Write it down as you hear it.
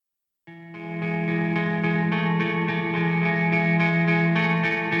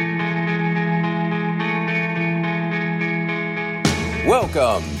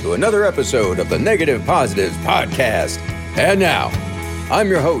welcome to another episode of the Negative Positives Podcast. And now, I'm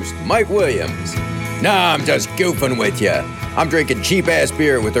your host, Mike Williams. Nah, I'm just goofing with you. I'm drinking cheap-ass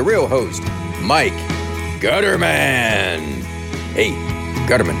beer with the real host, Mike Gutterman. Hey,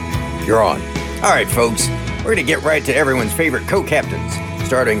 Gutterman, you're on. All right, folks, we're going to get right to everyone's favorite co-captains,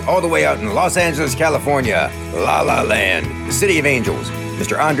 starting all the way out in Los Angeles, California, La La Land, the City of Angels,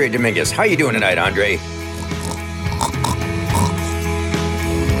 Mr. Andre Dominguez. How you doing tonight, Andre?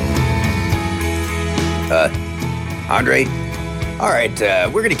 Andre? All right,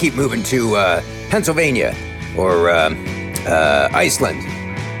 we're going to keep moving to Pennsylvania or Iceland.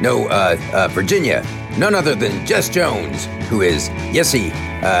 No, Virginia. None other than Jess Jones, who is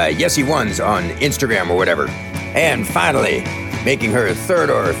Yessie1s on Instagram or whatever. And finally, making her third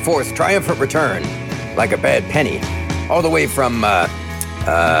or fourth triumphant return, like a bad penny, all the way from, all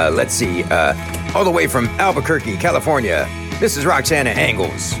the way from Albuquerque, California, Mrs. Roxana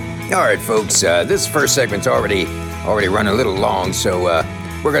Angles. All right, folks, this first segment's already running a little long, so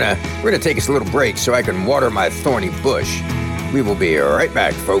we're gonna take us a little break so I can water my thorny bush. We will be right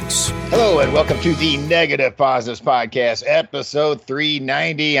back, folks. Hello, and welcome to the Negative Positives Podcast, episode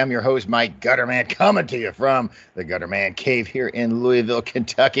 390. I'm your host, Mike Gutterman, coming to you from the Gutterman Cave here in Louisville,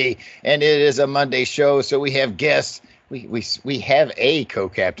 Kentucky. And it is a Monday show, so we have guests. We have a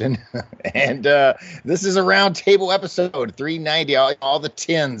co-captain, and this is a round table episode, 390, all the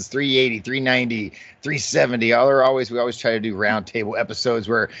 10s, 380, 390, 370. We always try to do round table episodes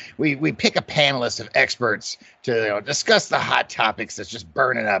where we pick a panelist of experts to discuss the hot topics that's just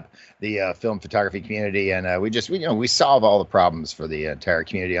burning up the film photography community, and we solve all the problems for the entire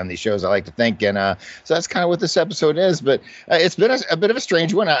community on these shows, I like to think, and so that's kind of what this episode is. But it's been a bit of a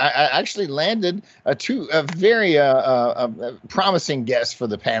strange one. I actually landed a very promising guest for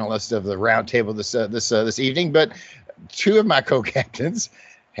the panelists of the round table this evening, but two of my co-captains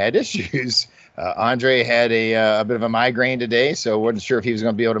had issues. Andre had a bit of a migraine today, so wasn't sure if he was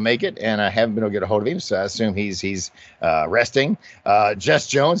going to be able to make it, and I haven't been able to get a hold of him, so I assume he's resting. Jess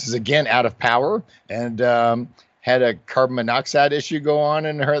Jones is again out of power and had a carbon monoxide issue go on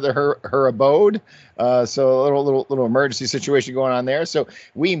in her abode. So a little emergency situation going on there. So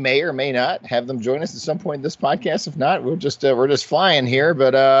we may or may not have them join us at some point in this podcast. If not, we're just flying here.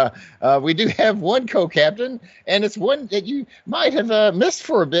 But we do have one co-captain, and it's one that you might have missed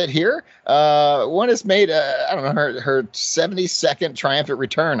for a bit here. One has made her 72nd triumphant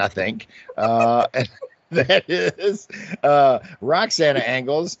return, I think. And that is Roxana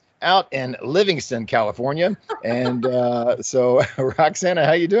Angles, out in Livingston, California. And so, Roxana,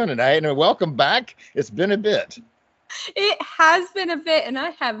 how you doing tonight? And welcome back. It's been a bit. It has been a bit, and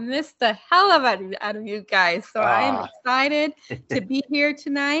I have missed the hell out of you guys. So I am excited to be here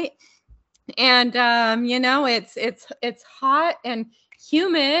tonight. And it's hot and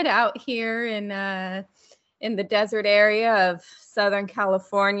humid out here in the desert area of Southern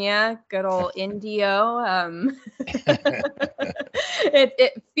California, good old Indio.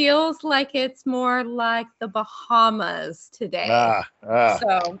 It feels like it's more like the Bahamas today.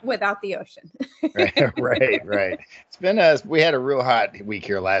 So without the ocean. Right. It's been we had a real hot week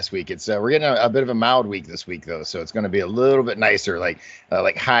here last week. It's we're getting a bit of a mild week this week though, so it's going to be a little bit nicer, like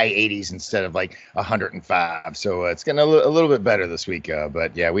high 80s instead of like 105. So it's getting a little bit better this week.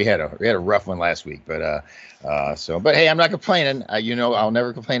 But yeah, we had a rough one last week. But but hey, I'm not complaining. I'll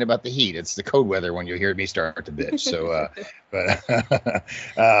never complain about the heat. It's the cold weather when you hear me start to bitch. So,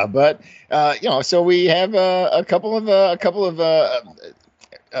 so we have a couple of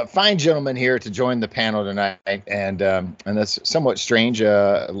fine gentlemen here to join the panel tonight, and that's somewhat strange.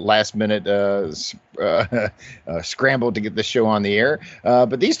 Last minute scramble to get the show on the air,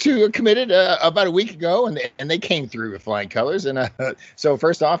 but these two are committed about a week ago, and they came through with flying colors. And so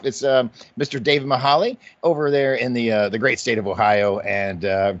first off, it's Mr. Dave Mahaly over there in the great state of Ohio. And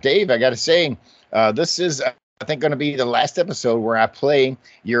Dave, I got to say, this is I think going to be the last episode where I play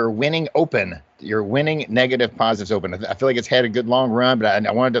your winning Negative Positives open. I feel like it's had a good long run, but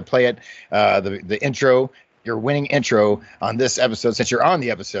I wanted to play it, the intro, your winning intro on this episode since you're on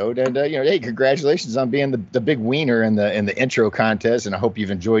the episode. And hey, congratulations on being the big wiener in the intro contest. And I hope you've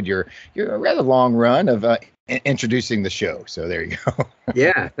enjoyed your rather long run of introducing the show. So there you go.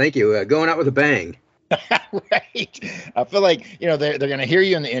 Yeah, thank you. Going out with a bang. Right. I feel like, they're going to hear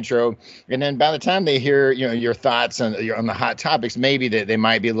you in the intro, and then by the time they hear, your thoughts on the hot topics, maybe they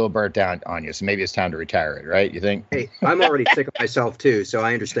might be a little burnt down on you. So maybe it's time to retire it, right? You think? Hey, I'm already sick of myself too, so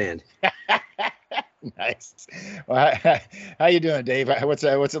I understand. Nice. Well, how you doing, Dave? What's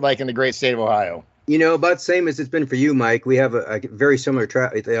it like in the great state of Ohio? About the same as it's been for you, Mike. We have a very similar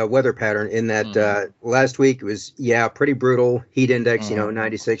weather pattern in that last week it was, pretty brutal. Heat index,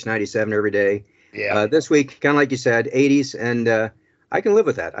 96, 97 every day. Yeah. This week, kind of like you said, 80s, and I can live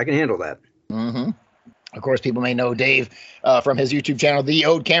with that. I can handle that. Mm-hmm. Of course, people may know Dave from his YouTube channel, The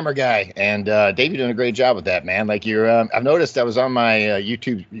Ode Camera Guy. And Dave, you're doing a great job with that, man. Like I've noticed I was on my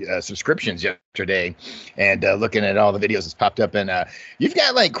YouTube subscriptions yesterday and looking at all the videos that's popped up. And you've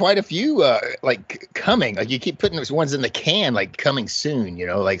got like quite a few coming. Like you keep putting those ones in the can, like coming soon,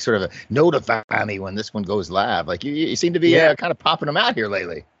 like sort of notify me when this one goes live. Like you seem to be kind of popping them out here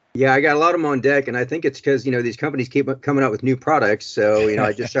lately. Yeah, I got a lot of them on deck. And I think it's because, these companies keep coming out with new products. So,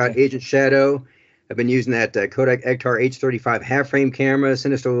 I just shot Agent Shadow. I've been using that Kodak Ektar H35 half-frame camera,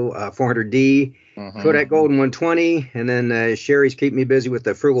 Cinestill 400D, Kodak Golden 120, and then Sherry's keeping me busy with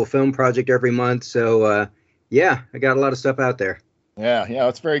the Frugal Film project every month. So, I got a lot of stuff out there. Yeah,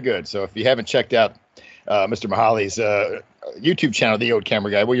 it's very good. So if you haven't checked out Mr. Mahali's YouTube channel, The Ode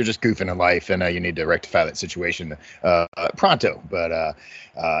Camera Guy, well, you're just goofing in life, and you need to rectify that situation pronto. But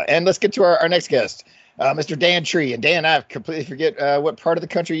and let's get to our next guest, Mr. Dan Tree. And Dan, I completely forget what part of the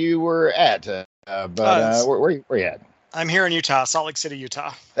country you were at. Where are you at? I'm here in Utah, Salt Lake City,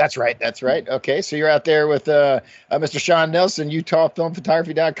 Utah. That's right. Okay, so you're out there with Mr. Sean Nelson,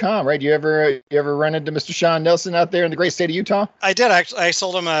 UtahFilmPhotography.com, right? You ever run into Mr. Sean Nelson out there in the great state of Utah? I did. I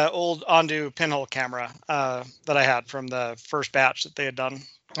sold him an old Ondu pinhole camera that I had from the first batch that they had done.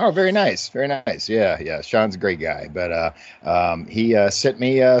 Oh, very nice. Very nice. Yeah. Sean's a great guy, but he sent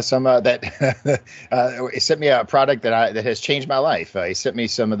me some that he sent me a product that has changed my life. He sent me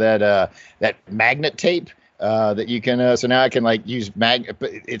some of that magnet tape that you can. So now I can use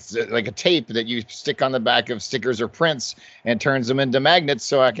it's like a tape that you stick on the back of stickers or prints and turns them into magnets,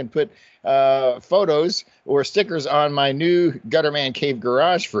 so I can put photos or stickers on my new Gutterman Cave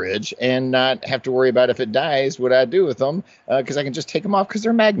garage fridge and not have to worry about if it dies, what I do with them, because I can just take them off because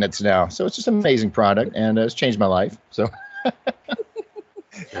they're magnets now. So it's just an amazing product, and it's changed my life. So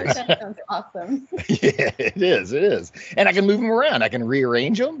that sounds awesome. Yeah, it is. And I can move them around. I can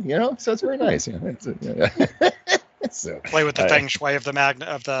rearrange them, so it's very nice. So, play with the feng shui of the magnet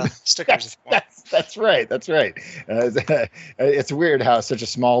of the stickers. That's right. It's weird how such a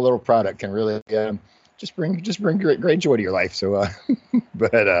small little product can really just bring great joy to your life. So,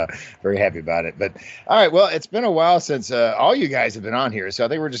 but very happy about it. But all right, well, it's been a while since all you guys have been on here. So I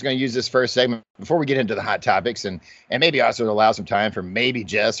think we're just going to use this first segment before we get into the hot topics, and maybe also allow some time for maybe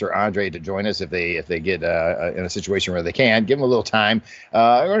Jess or Andre to join us if they get in a situation where they can. Give them a little time.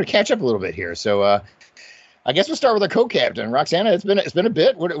 We're going to catch up a little bit here. So. I guess we'll start with our co-captain, Roxana. It's been a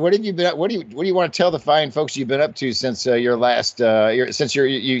bit. What have you been? What do you want to tell the fine folks you've been up to since your last since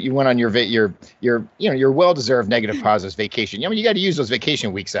you went on your well-deserved negative positives vacation? You got to use those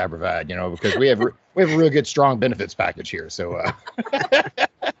vacation weeks I provide, because we have a real good strong benefits package here. So.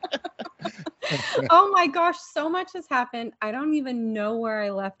 Oh my gosh, so much has happened. I don't even know where I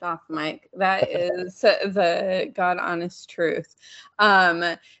left off, Mike. That is the God honest truth.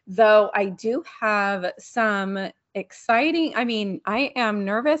 Though I do have some exciting, I am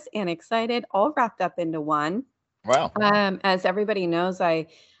nervous and excited all wrapped up into one. Wow. As everybody knows, I've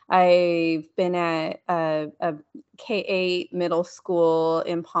been at a K-8 middle school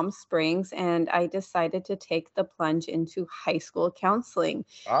in Palm Springs, and I decided to take the plunge into high school counseling.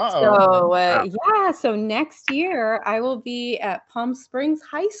 Oh. So next year I will be at Palm Springs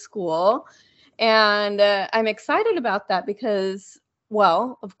High School, and I'm excited about that because,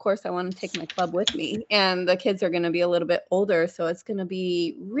 well, of course, I want to take my club with me, and the kids are going to be a little bit older, so it's going to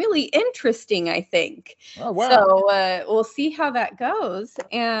be really interesting, I think. Oh, wow. So we'll see how that goes.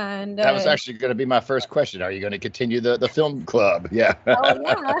 And that was actually going to be my first question. Are you going to continue the film club? Yeah. Oh,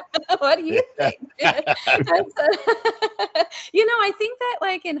 yeah. What do you think? I think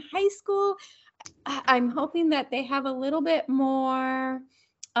that in high school, I'm hoping that they have a little bit more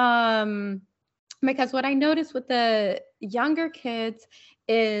because what I noticed with the younger kids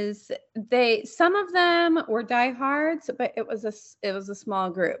is some of them were diehards, but it was a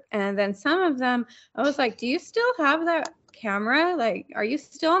small group. And then some of them, I was like, do you still have that camera? Are you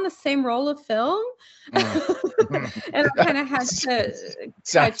still on the same roll of film? And I kind of had to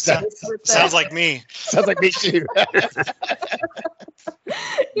sounds like me. Sounds like me too.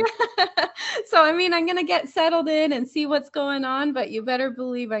 Yeah. So I'm going to get settled in and see what's going on, but you better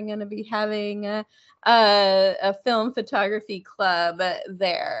believe I'm going to be having a film photography club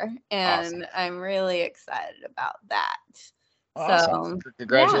there, and awesome. I'm really excited about that. Awesome. So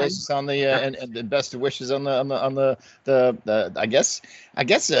Congratulations on the and the best of wishes on the I guess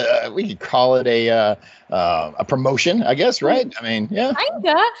we could call it a promotion, I guess, right? I mean, yeah.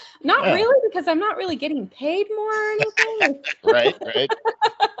 Kinda. Not really, because I'm not really getting paid more or anything. Right.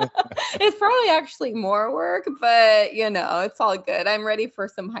 It's probably actually more work, but it's all good. I'm ready for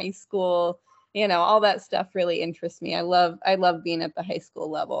some high school. All that stuff really interests me. I love being at the high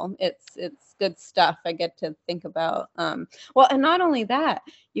school level. It's good stuff. I get to think about. Well, and not only that,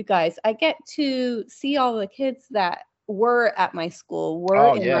 you guys, I get to see all the kids that were at my school,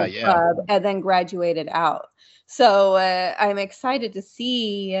 were in my club, and then graduated out. So I'm excited to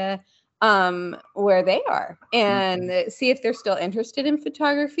see where they are and see if they're still interested in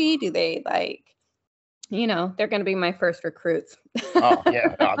photography. Do they they're going to be my first recruits. Oh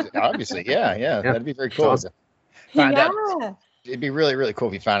yeah, obviously, yeah. That'd be very cool. Awesome. It'd be really, really cool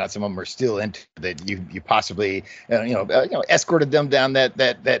if you found out some of them are still into that. You possibly escorted them down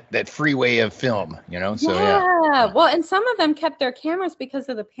that freeway of film. So yeah. Well, and some of them kept their cameras because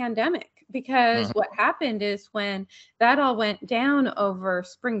of the pandemic. Because what happened is when that all went down over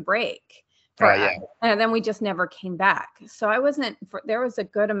spring break. And then we just never came back. So there was a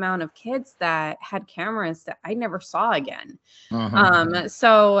good amount of kids that had cameras that I never saw again.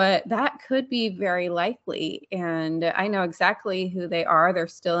 So that could be very likely. And I know exactly who they are. They're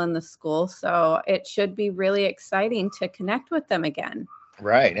still in the school. So it should be really exciting to connect with them again.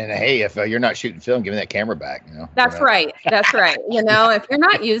 Right. And hey, if you're not shooting film, give me that camera back. That's right. That's right. If you're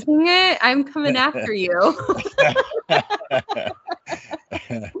not using it, I'm coming after you.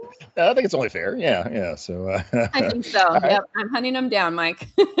 I think it's only fair. Yeah. So I think so. Yep. Right. I'm hunting them down, Mike.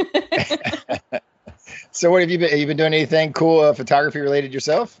 So what have you been doing anything cool photography related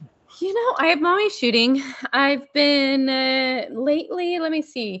yourself? I'm always shooting. I've been lately, let me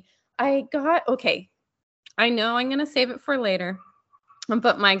see. I know I'm going to save it for later.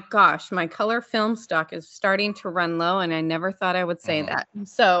 But my gosh, my color film stock is starting to run low, and I never thought I would say that.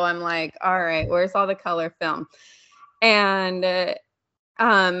 So I'm like, all right, where's all the color film? And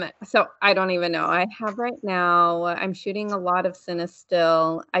so I don't even know. I have right now, I'm shooting a lot of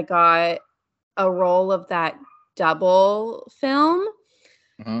Cinestill. I got a roll of that double film.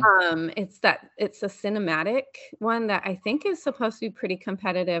 It's a cinematic one that I think is supposed to be pretty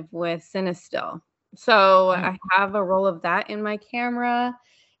competitive with Cinestill. So I have a roll of that in my camera,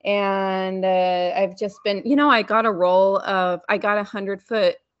 and I've just been, I got a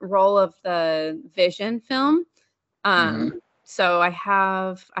 100-foot roll of the Vision film. So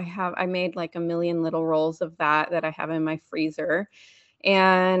I made like a million little rolls of that I have in my freezer.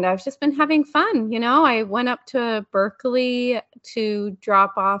 And I've just been having fun. I went up to Berkeley to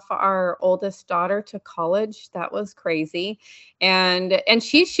drop off our oldest daughter to college. That was crazy. And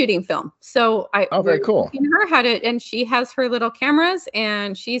she's shooting film. So very cool. And she has her little cameras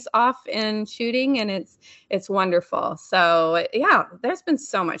and she's off and shooting, and it's wonderful. So yeah, there's been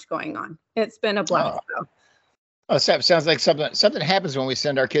so much going on. It's been a blast. Oh, sounds like something happens when we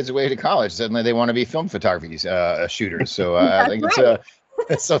send our kids away to college. Suddenly they want to be film photography shooters. So I think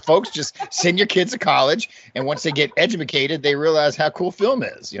it's so folks, just send your kids to college, and once they get educated, they realize how cool film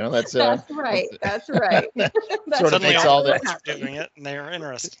is. That's right. That's right. Sort of makes all that doing it, and they're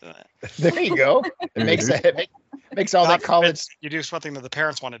interested in it. There you go. It makes all that college. You do something that the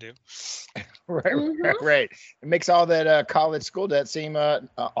parents want to do. Right. It makes all that college school debt seem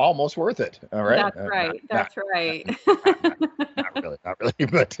almost worth it. All right. That's right. Not really.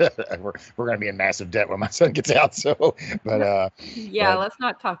 But we're going to be in massive debt when my son gets out. So, but let's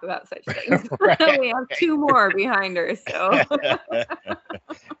not talk about such things. We have 2 more behind her. So.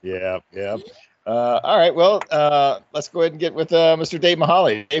 Yeah. All right. Well, let's go ahead and get with Mr. Dave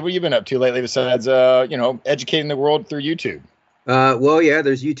Mahaly. Dave, what have you been up to lately besides, educating the world through YouTube?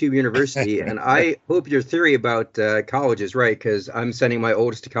 There's YouTube University, and I hope your theory about college is right, because I'm sending my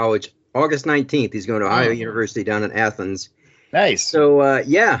oldest to college August 19th. He's going to Ohio University down in Athens. Nice. So,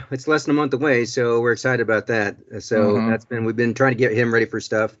 it's less than a month away, so we're excited about that. So we've been trying to get him ready for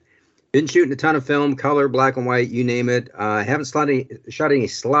stuff. Been shooting a ton of film, color, black and white, you name it. I haven't shot any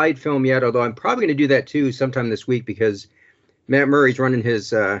slide film yet, although I'm probably going to do that too sometime this week, because Matt Murray's running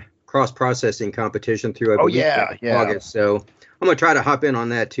his cross-processing competition through August. So I'm going to try to hop in on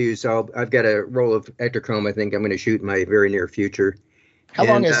that too. So I've got a roll of Ektachrome I think I'm going to shoot in my very near future. How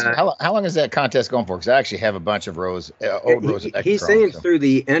long is that contest going for? Because I actually have a bunch of old rows of Ektachrome. He's saying it's through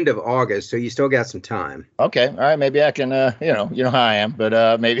the end of August, so you still got some time. Okay, all right. Maybe I can, you know how I am,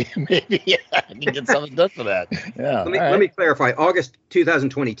 but maybe I can get something done for that. Yeah. Let me clarify. August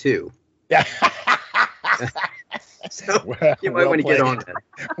 2022. Yeah. So you might want to get on that.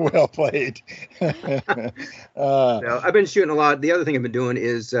 Well played. So I've been shooting a lot. The other thing I've been doing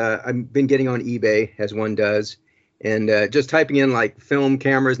is I've been getting on eBay, as one does, and just typing in like film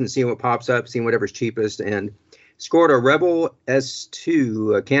cameras and seeing what pops up, seeing whatever's cheapest, and scored a Rebel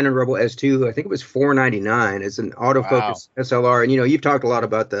S2, a Canon Rebel S2. I think it was $499. It's an autofocus SLR, and you've talked a lot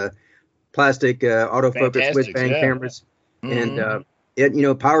about the plastic autofocus whiz bang cameras, and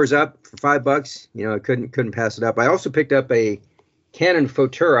it powers up for $5. I couldn't pass it up. I also picked up a Canon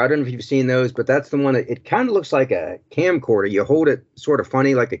Fotura. I don't know if you've seen those, but that's the one that it kind of looks like a camcorder. You hold it sort of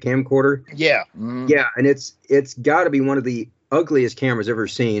funny like a camcorder. Yeah. Yeah, and it's got to be one of the ugliest cameras I've ever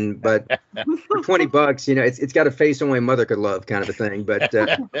seen, but for $20, it's got a face only a mother could love kind of a thing. But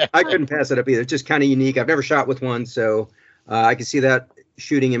I couldn't pass it up either. It's just kind of unique. I've never shot with one, so I can see that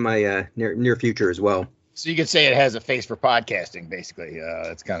shooting in my near future as well. So you could say it has a face for podcasting, basically.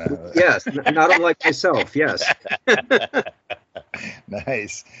 It's kind of yes, not unlike myself. Yes.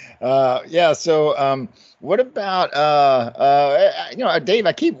 Nice. So what about Dave?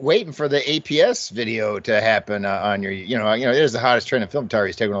 I keep waiting for the APS video to happen on your. It is the hottest trend in film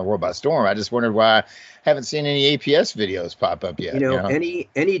photography. It's taking the world by storm. I just wondered why I haven't seen any APS videos pop up yet.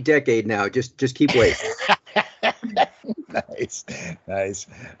 Any decade now. Just keep waiting. Nice.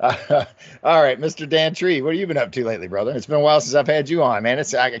 All right, Mr. Dan Tree, what have you been up to lately, brother? It's been a while since I've had you on, man. I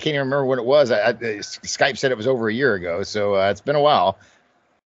can't even remember when it was. Skype said it was over a year ago, so it's been a while.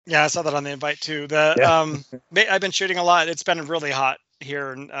 Yeah, I saw that on the invite too. I've been shooting a lot. It's been really hot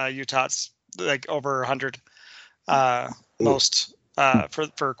here in Utah. It's like over 100 most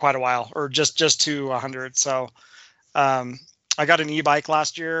for quite a while, or just to 100. So I got an e-bike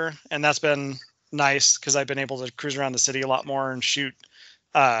last year, and that's been nice because I've been able to cruise around the city a lot more and shoot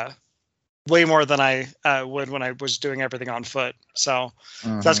way more than I would when I was doing everything on foot. So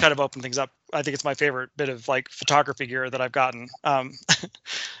that's kind of opened things up. I think it's my favorite bit of like photography gear that I've gotten.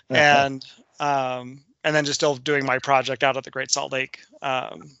 And then just still doing my project out at the Great Salt Lake.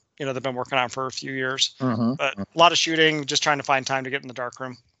 They've been working on for a few years, but a lot of shooting, just trying to find time to get in the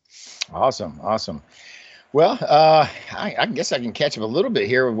darkroom. Awesome. Well, I guess I can catch up a little bit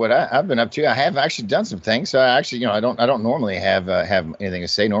here with what I've been up to. I have actually done some things. So I don't normally have anything to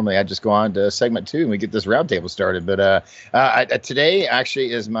say. Normally I just go on to segment 2 and we get this roundtable started. But today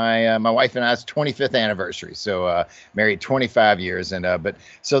actually is my wife and I's 25th anniversary. So married 25 years, but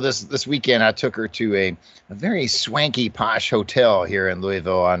this weekend I took her to a very swanky posh hotel here in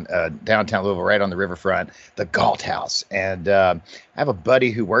Louisville, on downtown Louisville, right on the riverfront, the Galt House, and I have a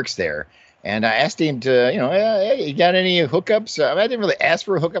buddy who works there. And I asked him to, hey, you got any hookups? I didn't really ask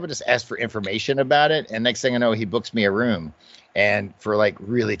for a hookup. I just asked for information about it. And next thing I know, he books me a room, and for like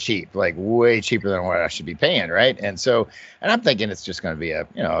really cheap, like way cheaper than what I should be paying. Right. And I'm thinking it's just going to be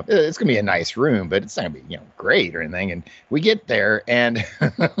it's going to be a nice room, but it's not going to be, great or anything. And we get there and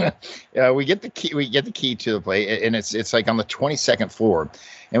we get the key to the place, and it's like on the 22nd floor,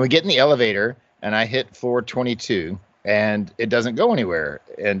 and we get in the elevator and I hit floor 22. And it doesn't go anywhere,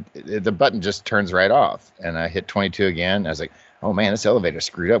 and the button just turns right off. And I hit 22 again. I was like, oh man, this elevator's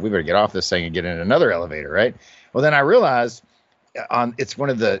screwed up. We better get off this thing and get in another elevator, right? Well, then I realized it's one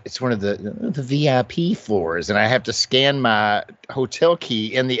of the VIP floors, and I have to scan my hotel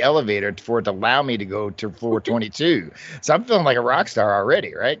key in the elevator for it to allow me to go to floor 22. So I'm feeling like a rock star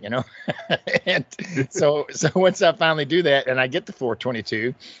already, right? And so once I finally do that and I get to floor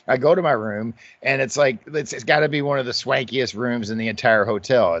 22, I go to my room, and it's like it's got to be one of the swankiest rooms in the entire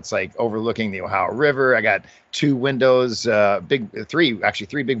hotel. It's like overlooking the Ohio River. I got 2 windows, three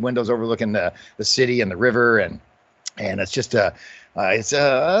big windows overlooking the city and the river, and it's just it's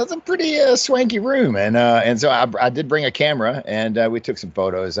a pretty swanky room, and so I did bring a camera, and we took some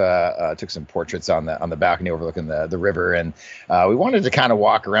photos, took some portraits on the balcony overlooking the river, and we wanted to kind of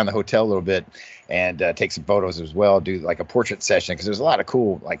walk around the hotel a little bit and take some photos as well, do like a portrait session, because there's a lot of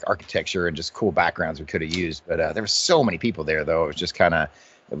cool like architecture and just cool backgrounds we could have used, but there were so many people there though, it was just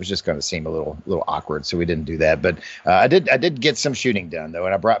going to seem a little awkward, so we didn't do that. But I did get some shooting done though,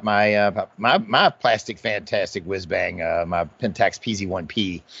 and I brought my plastic fantastic whiz bang, my Pentax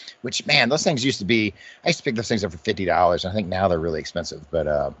PZ1P, which man, those things I used to pick those things up for $50. I think now they're really expensive.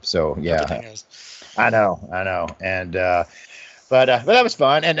 But so yeah, I know, and but that was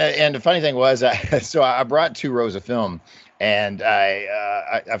fun. And the funny thing was, so I brought 2 rows of film. And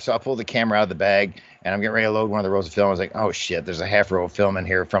I pulled the camera out of the bag, and I'm getting ready to load one of the rolls of film. I was like, oh shit, there's a half roll of film in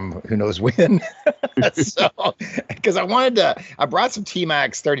here from who knows when. So, because I brought some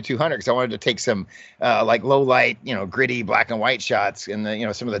T-Max 3200 because I wanted to take some like low light, gritty black and white shots, and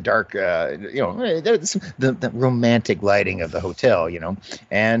some of the dark, the romantic lighting of the hotel,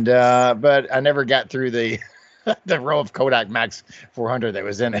 and but I never got through the the roll of Kodak Max 400 that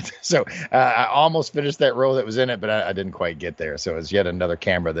was in it. So I almost finished that roll that was in it, but I didn't quite get there. So it's yet another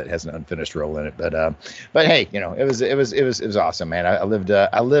camera that has an unfinished roll in it. But hey, it was awesome, man. I lived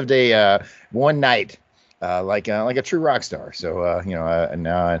a one night like a true rock star. So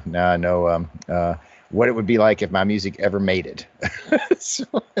now I know what it would be like if my music ever made it. So,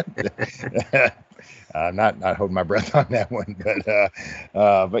 I'm not holding my breath on that one,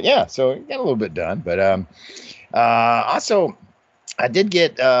 but yeah, so got a little bit done. But also, I did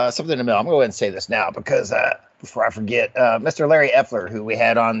get something in the mail. I'm going to go ahead and say this now because before I forget, Mr. Larry Effler, who we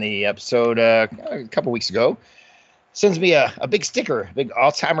had on the episode a couple weeks ago, sends me a big sticker, big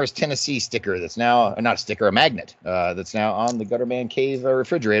Alzheimer's Tennessee sticker that's now, not a sticker, a magnet that's now on the Gutterman Cave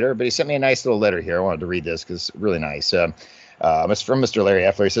refrigerator. But he sent me a nice little letter here. I wanted to read this because it's really nice. It's from Mr. Larry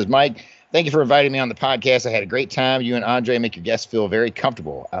Effler. He says, Mike, thank you for inviting me on the podcast. I had a great time. You and Andre make your guests feel very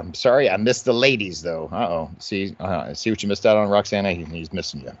comfortable. I'm sorry I missed the ladies, though. See what you missed out on, Roxana? He's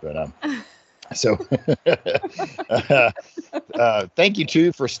missing you. But so thank you,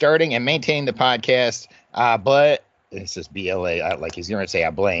 too, for starting and maintaining the podcast. But it says BLA, like he's going to say I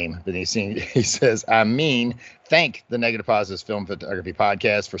blame, but he says, thank the Negative Positives Film Photography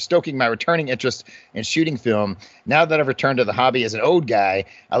Podcast for stoking my returning interest in shooting film. Now that I've returned to the hobby as an old guy,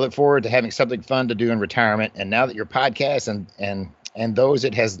 I look forward to having something fun to do in retirement. And now that your podcast and those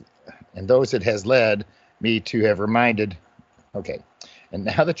it has led me to have reminded, and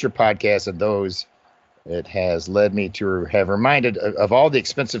now that your podcast and those it has led me to have reminded of all the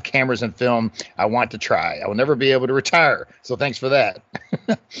expensive cameras and film I want to try. I will never be able to retire, so thanks for that.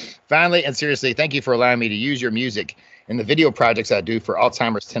 Finally, and seriously, thank you for allowing me to use your music in the video projects I do for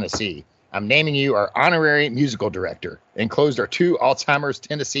Alzheimer's Tennessee. I'm naming you our honorary musical director. Enclosed are 2 Alzheimer's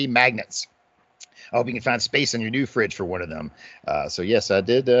Tennessee magnets. I hope you can find space in your new fridge for one of them. So yes, I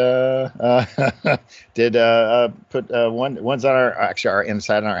did put one's on our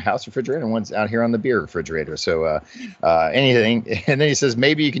inside on our house refrigerator and one's out here on the beer refrigerator. So anything, and then he says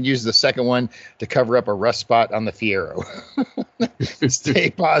maybe you can use the second one to cover up a rust spot on the Fiero.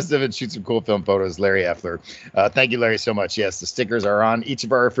 Stay positive and shoot some cool film photos, Larry Effler. Thank you, Larry, so much. Yes, the stickers are on each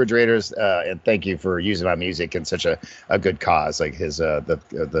of our refrigerators, and thank you for using my music in such a good cause, like his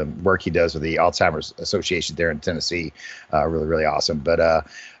the work he does with the Alzheimer's Association there in Tennessee. Really, really awesome. But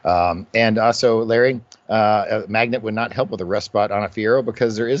and also, Larry, a magnet would not help with a rust spot on a Fiero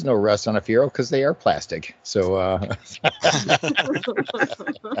because there is no rust on a Fiero because they are plastic. So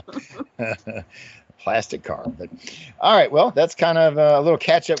plastic car. But all right, well, that's kind of a little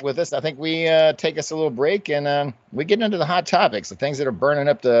catch up with us. I think we take us a little break and we get into the hot topics, the things that are burning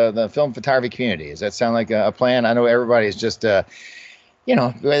up the film photography community. Does that sound like a plan? I know everybody's just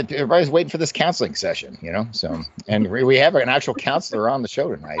everybody's waiting for this counseling session, so, and we have an actual counselor on the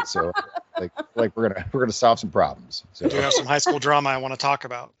show tonight. So like we're going to solve some problems. So. I do have some high school drama I want to talk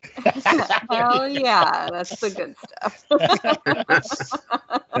about. Oh yeah. That's the good stuff.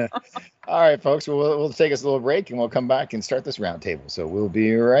 All right, folks, we'll take us a little break and we'll come back and start this roundtable. So we'll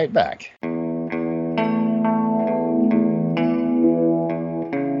be right back.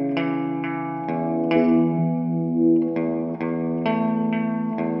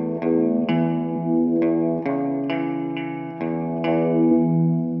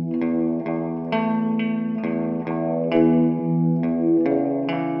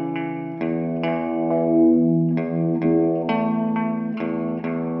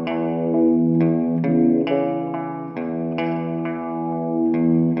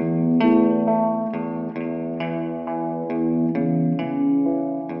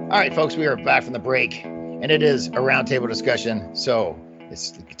 All right, folks, we are back from the break, and it is a roundtable discussion. So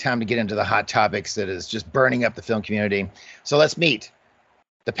it's time to get into the hot topics that is just burning up the film community. So let's meet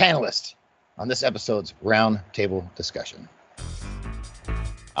the panelists on this episode's roundtable discussion.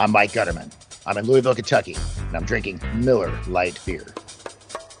 I'm Mike Gutterman. I'm in Louisville, Kentucky, and I'm drinking Miller Lite beer.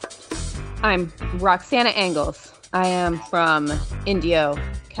 I'm Roxana Engels. I am from Indio,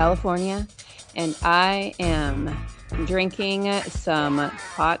 California, and I am drinking some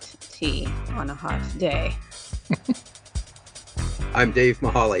hot tea on a hot day. I'm Dave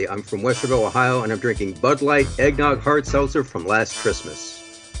Mahaly. I'm from Westerville, Ohio, and I'm drinking Bud Light Eggnog Hard Seltzer from last Christmas.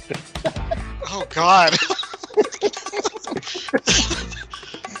 Oh, God.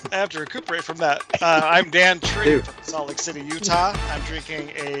 I have to recuperate from that. I'm Dan Tree from Salt Lake City, Utah. I'm drinking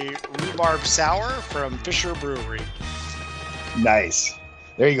a rhubarb sour from Fisher Brewery. Nice.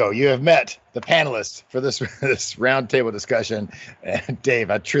 There you go. You have met the panelists for this roundtable discussion. And Dave,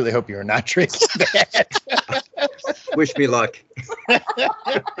 I truly hope you are not drinking that. Wish me luck.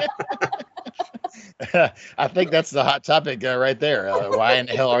 I think that's the hot topic right there. Why in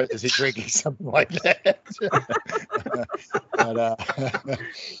the hell is he drinking something like that? But,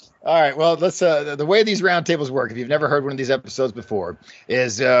 all right. Well, let's. The way these roundtables work, if you've never heard one of these episodes before,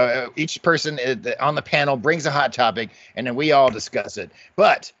 is each person on the panel brings a hot topic, and then we all discuss it.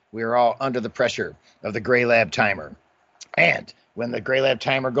 But we are all under the pressure of the Gray Lab timer, and when the Gray Lab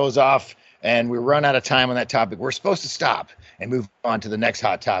timer goes off and we run out of time on that topic, we're supposed to stop and move on to the next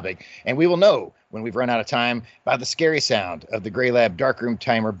hot topic, and we will know when we've run out of time by the scary sound of the Gray Lab darkroom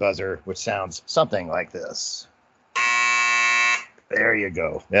timer buzzer, which sounds something like this. There you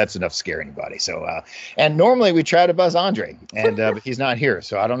go. That's enough to scare anybody. So, and normally we try to buzz Andre, and but he's not here,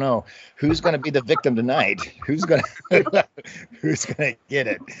 so I don't know who's going to be the victim tonight. Who's going to get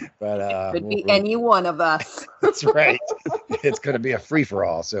it? But could be any one of us. That's right. It's going to be a free for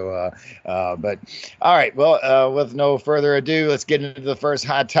all. So, but all right. Well, with no further ado, let's get into the first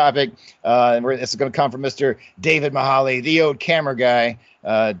hot topic. And this is going to come from Mr. David Mahaly, the old camera guy.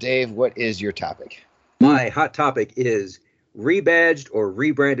 Dave, what is your topic? My hot topic is rebadged or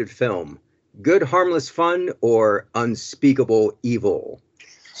rebranded film, good harmless fun or unspeakable evil.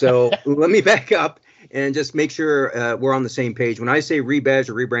 So let me back up and just make sure we're on the same page. When I say rebadged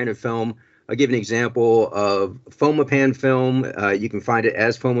or rebranded film, I'll give an example of Fomapan film. You can find it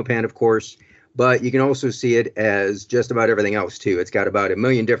as Fomapan, of course, but you can also see it as just about everything else too. It's got about 1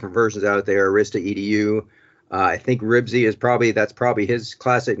 million different versions out there. Arista EDU. I think Ribsy is probably his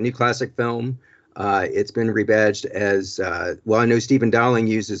new classic film. It's been rebadged as, I know Stephen Dowling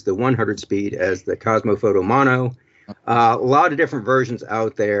uses the 100 speed as the Cosmo Photo Mono. A lot of different versions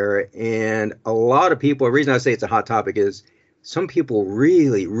out there, and a lot of people, the reason I say it's a hot topic is some people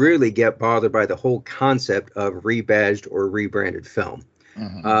really, really get bothered by the whole concept of rebadged or rebranded film.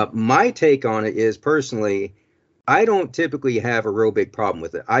 Mm-hmm. My take on it is, personally, I don't typically have a real big problem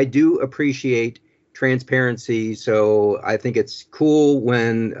with it. I do appreciate transparency, so I think it's cool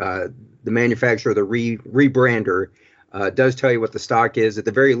when the manufacturer, the rebrander, does tell you what the stock is. At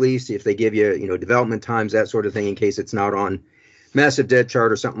the very least, if they give you, development times, that sort of thing, in case it's not on massive dead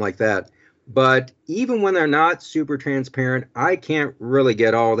chart or something like that. But even when they're not super transparent, I can't really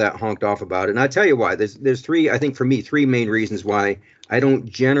get all that honked off about it. And I tell you why. There's three main reasons why I don't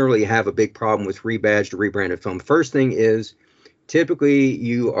generally have a big problem with rebadged or rebranded film. First thing is, typically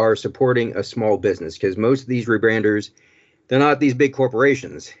you are supporting a small business, because most of these rebranders, they're not these big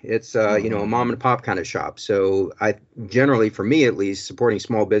corporations. It's, a mom and pop kind of shop. So I generally, for me at least, supporting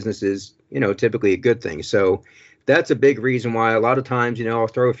small businesses, typically a good thing. So that's a big reason why a lot of times, I'll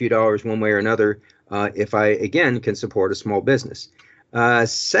throw a few dollars one way or another if I, again, can support a small business.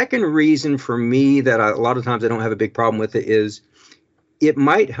 Second reason for me that a lot of times I don't have a big problem with it is it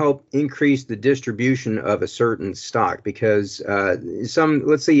might help increase the distribution of a certain stock, because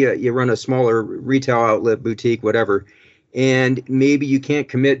let's say you run a smaller retail outlet, boutique, whatever, and maybe you can't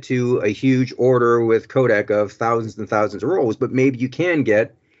commit to a huge order with Kodak of thousands and thousands of rolls, but maybe you can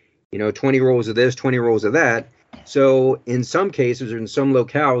get, 20 rolls of this, 20 rolls of that. So in some cases or in some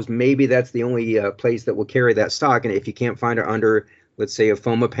locales, maybe that's the only place that will carry that stock. And if you can't find it under, let's say, a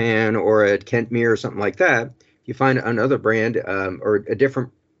Fomapan or a Kentmere or something like that, you find another brand or a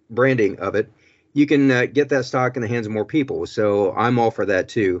different branding of it, you can get that stock in the hands of more people. So I'm all for that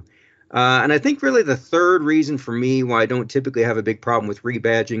too. And I think really the third reason for me why I don't typically have a big problem with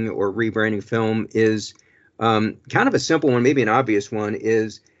rebadging or rebranding film is kind of a simple one, maybe an obvious one,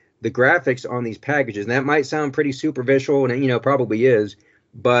 is the graphics on these packages. And that might sound pretty superficial, and it probably is.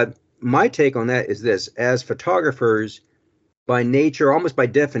 But my take on that is this: as photographers, by nature, almost by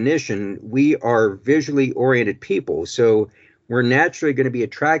definition, we are visually oriented people. So we're naturally going to be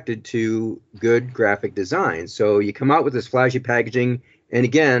attracted to good graphic design. So you come out with this flashy packaging. And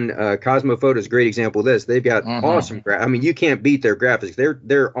again, Cosmo Photo is a great example of this. They've got awesome I mean, you can't beat their graphics.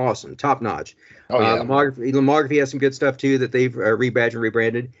 They're awesome, top notch. Oh, yeah. Lomography has some good stuff too that they've rebadged and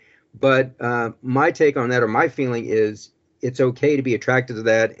rebranded. But my take on that, or my feeling, is it's okay to be attracted to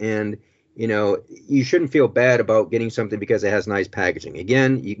that, and you shouldn't feel bad about getting something because it has nice packaging.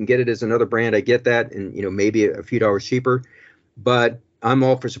 Again, you can get it as another brand. I get that, and maybe a few dollars cheaper. But I'm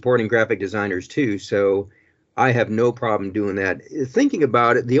all for supporting graphic designers too. So I have no problem doing that. Thinking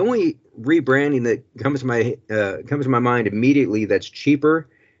about it, the only rebranding that comes to my mind immediately that's cheaper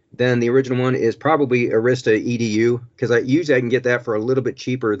than the original one is probably Arista EDU, because I can get that for a little bit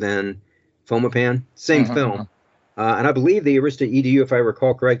cheaper than Fomapan. Same film. And I believe the Arista EDU, if I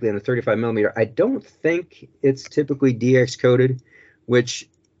recall correctly, on the 35 millimeter, I don't think it's typically DX coded, which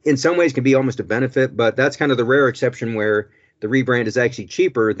in some ways can be almost a benefit, but that's kind of the rare exception where the rebrand is actually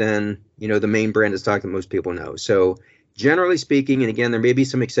cheaper than, the main brand of stock that most people know. So generally speaking, and again, there may be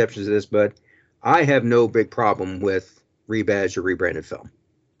some exceptions to this, but I have no big problem with rebadged or rebranded film.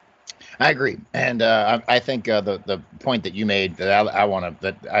 I agree, and I think the point that you made that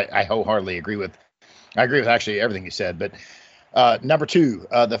I wholeheartedly agree with. I agree with actually everything you said, but number two,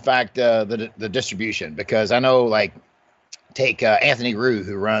 the fact the distribution, because I know like take Anthony Rue,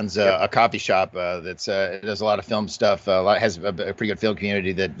 who runs a coffee shop that's does a lot of film stuff, has a pretty good film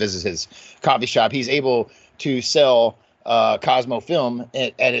community that visits his coffee shop. He's able to sell Cosmo film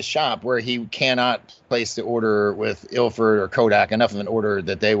at his shop, where he cannot place the order with Ilford or Kodak, enough of an order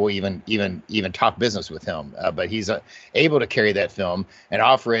that they will even talk business with him. But he's able to carry that film and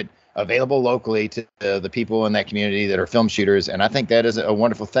offer it available locally to the people in that community that are film shooters. And I think that is a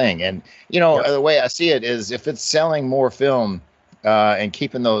wonderful thing. And, the way I see it is if it's selling more film and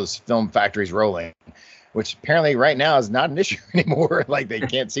keeping those film factories rolling, which apparently right now is not an issue anymore. Like they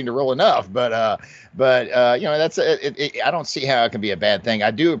can't seem to roll enough, but that's I don't see how it can be a bad thing.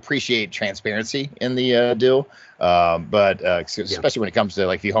 I do appreciate transparency in the deal, but especially when it comes to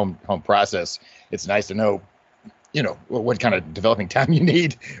like the home process, it's nice to know, what kind of developing time you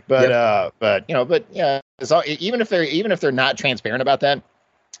need. But even if they're not transparent about that,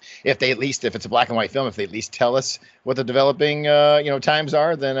 if it's a black and white film, if they at least tell us what the developing times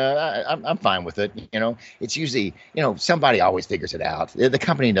are, then I'm fine with it. It's usually somebody always figures it out. The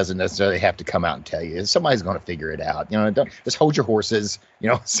company doesn't necessarily have to come out and tell you. Somebody's going to figure it out. Don't just hold your horses.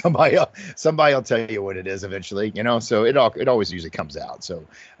 Somebody will tell you what it is eventually. So it always usually comes out. So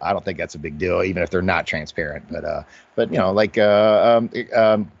I don't think that's a big deal, even if they're not transparent. But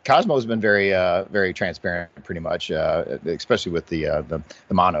Cosmo's been very transparent, pretty much, especially with the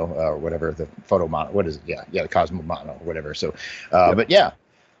mono or whatever, the photo mono. What is it? Yeah, the Cosmo mono or whatever. So, but yeah.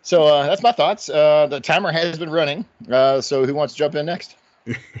 So that's my thoughts. The timer has been running. So who wants to jump in next?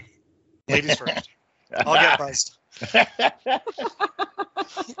 Ladies first. I'll get buzzed.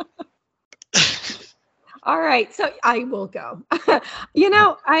 All right, so I will go.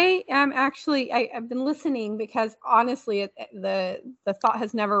 I am actually, I've been listening because honestly, the thought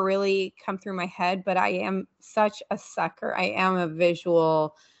has never really come through my head, but I am such a sucker. I am a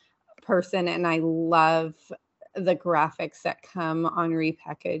visual person and I love the graphics that come on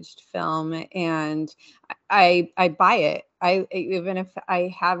repackaged film, and I buy it. Even if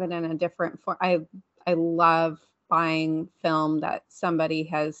I have it in a different form, I love buying film that somebody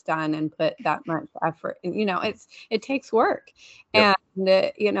has done and put that much effort. And, it takes work. Yep. And,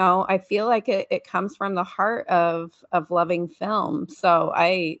 I feel like it comes from the heart of loving film. So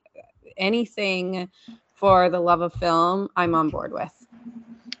anything for the love of film, I'm on board with.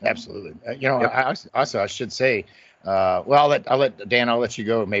 Absolutely. I should say, I'll let Dan, I'll let you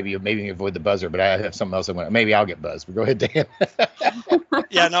go. Maybe avoid the buzzer, but I have something else maybe I'll get buzzed, but go ahead, Dan.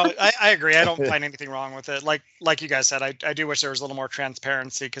 Yeah, no, I agree. I don't find anything wrong with it. Like you guys said, I do wish there was a little more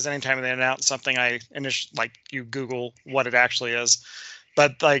transparency, because anytime they announce something, you Google what it actually is.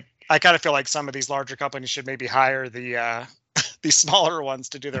 But I kind of feel like some of these larger companies should maybe hire the smaller ones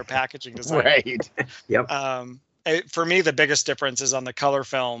to do their packaging design. Right. Yep. For me, the biggest difference is on the color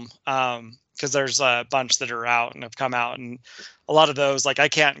film, because there's a bunch that are out and have come out, and a lot of those, I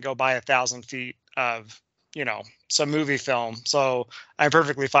can't go buy 1,000 feet of some movie film, so I'm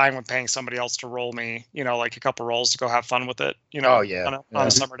perfectly fine with paying somebody else to roll me a couple rolls to go have fun with it on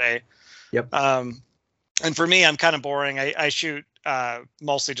a summer day. Yep. And for me, I'm kind of boring. I shoot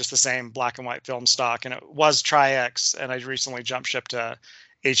mostly just the same black and white film stock, and it was Tri-X, and I recently jump ship to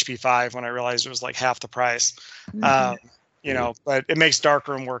HP5 when I realized it was like half the price. Mm-hmm. But it makes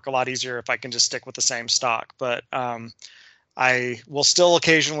darkroom work a lot easier if I can just stick with the same stock. But I will still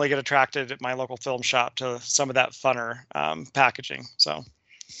occasionally get attracted at my local film shop to some of that funner packaging. So.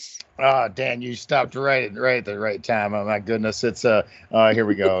 Dan, you stopped right at the right time. Oh my goodness, it's here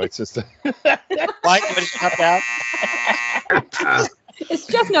we go. It's just It's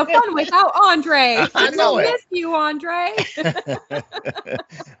just no fun without Andre. I know it. Miss you, Andre.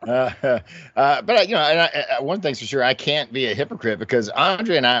 But one thing's for sure, I can't be a hypocrite, because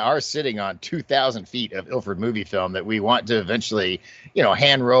Andre and I are sitting on 2,000 feet of Ilford movie film that we want to eventually,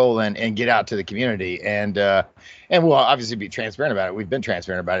 hand roll and get out to the community, and we'll obviously be transparent about it. We've been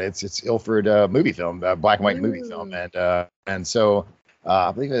transparent about it. It's Ilford movie film, black and white movie film, and so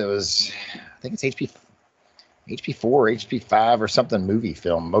I believe it's HP4, HP5 or something movie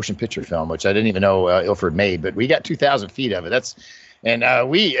film, motion picture film, which I didn't even know Ilford made, but we got 2,000 feet of it. And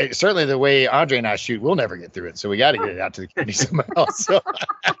we certainly, the way Andre and I shoot, we'll never get through it. So we got to get it out to the community somehow else. So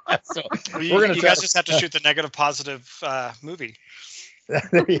we're going to. You guys just have to shoot the negative positive movie.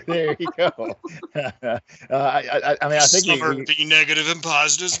 There you go. I think the negative and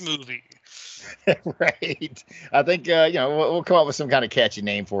positives movie. Right. I think we'll come up with some kind of catchy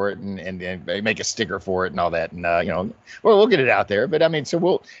name for it and make a sticker for it and all that, and we'll get it out there. But I mean, so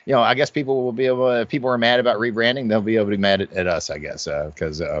we'll I guess people will be able. If people are mad about rebranding, they'll be able to be mad at us, I guess,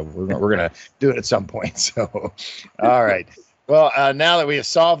 because we're gonna do it at some point. So, all right. Well, now that we have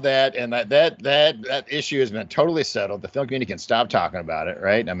solved that, and that issue has been totally settled, the film community can stop talking about it,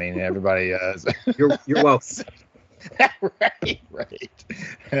 right? I mean, everybody. You're welcome. Right.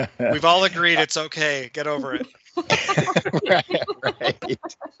 We've all agreed it's okay. Get over it. Right.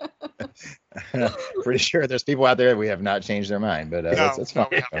 Pretty sure there's people out there we have not changed their mind, but that's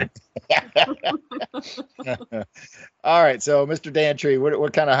fine. All right, so Mr. Dantry,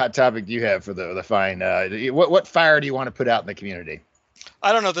 what kind of hot topic do you have for the fine? What fire do you want to put out in the community?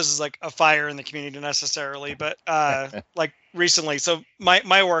 I don't know if this is like a fire in the community necessarily, but like recently, so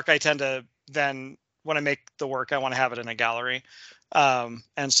my work, I tend to then, when I make the work, I want to have it in a gallery. And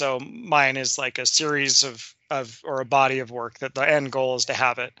so mine is like a series of or a body of work that the end goal is to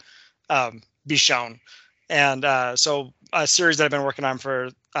have it be shown. And so a series that I've been working on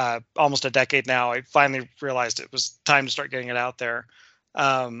for almost a decade now, I finally realized it was time to start getting it out there.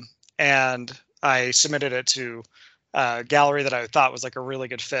 And I submitted it to a gallery that I thought was like a really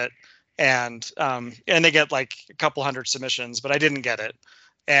good fit. And they get like a couple hundred submissions, but I didn't get it.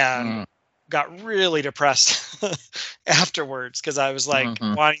 And got really depressed afterwards, because I was like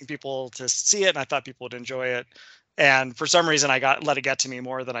wanting people to see it, and I thought people would enjoy it. And for some reason, I let it get to me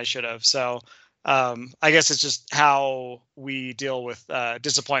more than I should have. So I guess it's just how we deal with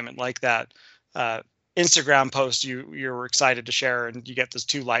disappointment like that. Instagram post you're excited to share, and you get those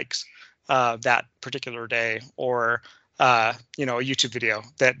 2 likes that particular day, or a YouTube video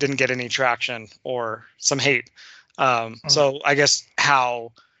that didn't get any traction, or some hate. So I guess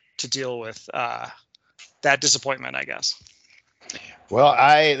how to deal with that disappointment, I guess. Well,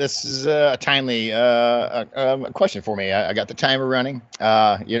 this is a timely question for me. I got the timer running.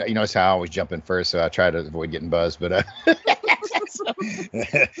 You notice how I always jump in first, so I try to avoid getting buzzed. But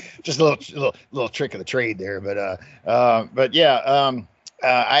just a little trick of the trade there. But yeah,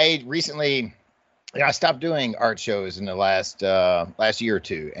 I recently. I stopped doing art shows in the last year or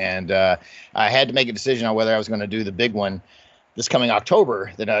two, and I had to make a decision on whether I was going to do the big one this coming October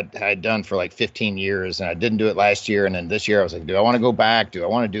that I'd done for like 15 years, and I didn't do it last year. And then this year I was like, do I want to go back? Do I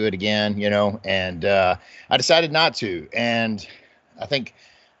want to do it again? And I decided not to. And I think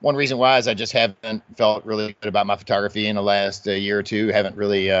one reason why is I just haven't felt really good about my photography in the last year or two. Haven't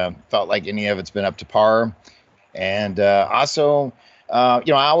really felt like any of it's been up to par. And also, I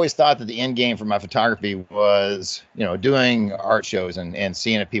always thought that the end game for my photography was, doing art shows and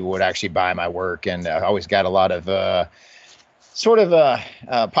seeing if people would actually buy my work. And I always got a lot of sort of a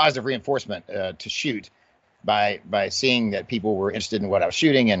positive reinforcement to shoot by seeing that people were interested in what I was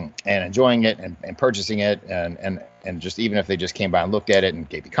shooting and enjoying it and purchasing it and just even if they just came by and looked at it and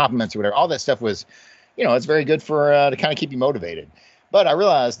gave me compliments or whatever. All that stuff was, it's very good for to kind of keep you motivated. But I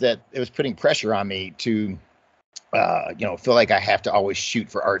realized that it was putting pressure on me to feel like I have to always shoot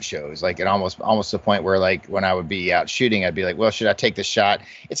for art shows, like it almost to the point where, like, when I would be out shooting, I'd be like, well, should I take this shot?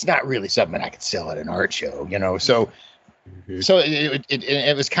 It's not really something I could sell at an art show, so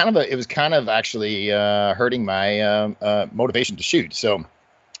it was kind of actually hurting my motivation to shoot. So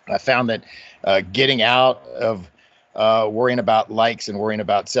I found that getting out of worrying about likes and worrying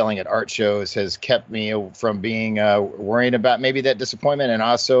about selling at art shows has kept me from being worrying about maybe that disappointment, and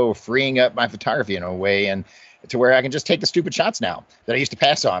also freeing up my photography in a way, and to where I can just take the stupid shots now that I used to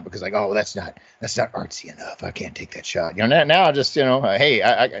pass on because, like, oh, that's not artsy enough. I can't take that shot. Now I just, hey,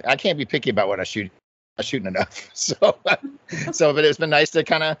 I can't be picky about what I shoot. I'm shooting enough. So but it's been nice to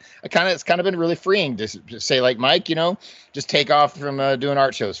it's kind of been really freeing to say, like, Mike, just take off from doing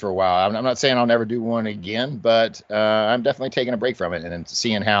art shows for a while. I'm not saying I'll never do one again, but I'm definitely taking a break from it and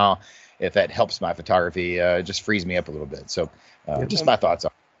seeing how, if that helps my photography, it just frees me up a little bit. So just my thoughts on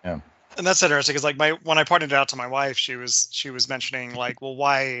it. Yeah. And that's interesting, because when I pointed it out to my wife, she was mentioning, like, well,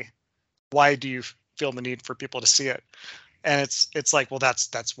 why do you feel the need for people to see it? And it's like, well,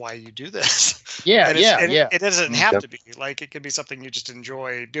 that's why you do this. Yeah, yeah. It doesn't have to be, like, it could be something you just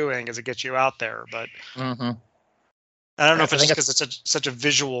enjoy doing as it gets you out there. But I don't know if it's just because it's such a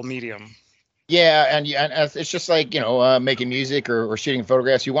visual medium. Yeah, and it's just like, making music or shooting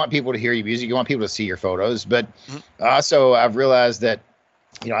photographs. You want people to hear your music. You want people to see your photos. But also, I've realized that,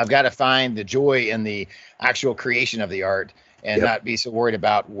 I've got to find the joy in the actual creation of the art, and not be so worried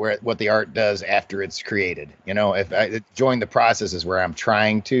about what the art does after it's created. If enjoying the process is where I'm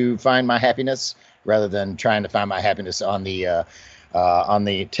trying to find my happiness, rather than trying to find my happiness on the on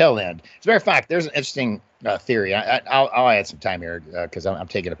the tail end. As a matter of fact, there's an interesting theory. I'll add some time here because I'm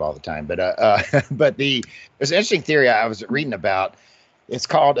taking up all the time. But there's an interesting theory I was reading about. It's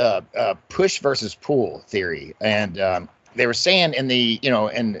called push versus pull theory, and they were saying in the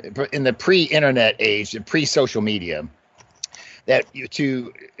in the pre-internet age, the pre-social media, that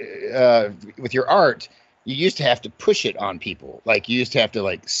with your art, you used to have to push it on people. Like you used to have to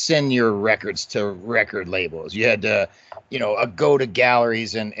like send your records to record labels. You had to, go to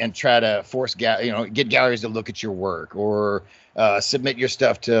galleries and try to force get galleries to look at your work, or submit your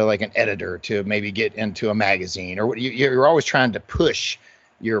stuff to like an editor to maybe get into a magazine, or you're always trying to push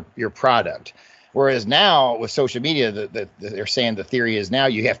your product. Whereas now with social media, they're saying the theory is now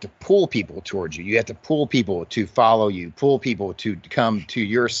you have to pull people towards you. You have to pull people to follow you, pull people to come to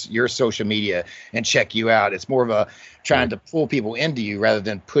your social media and check you out. It's more of a trying to pull people into you rather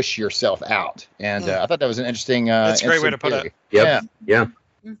than push yourself out. And I thought that was an interesting. That's a great way to put it. Yep. Yeah.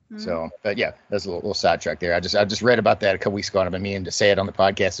 Mm-hmm. So, but yeah, that's a little sidetrack there. I just read about that a couple weeks ago, and I've been meaning to say it on the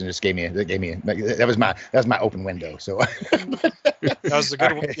podcast, and it just gave me that was my open window. So that was a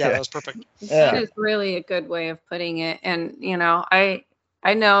good one. Yeah, that was perfect. That is really a good way of putting it. And I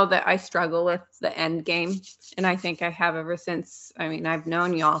know that I struggle with the end game, and I think I have ever since. I mean, I've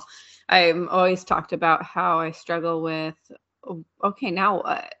known y'all. I've always talked about how I struggle with. Okay, now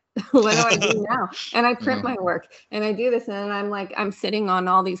what? What do I do now? And I print my work and I do this, and I'm sitting on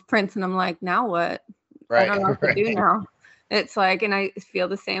all these prints, and I'm like, now what? Right, I don't know what to do now. It's like, and I feel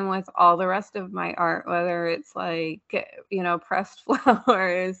the same with all the rest of my art, whether it's like, pressed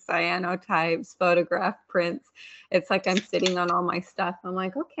flowers, cyanotypes, photograph prints. It's like I'm sitting on all my stuff. I'm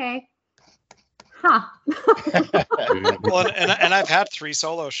like, okay. Huh. Well, and I've had 3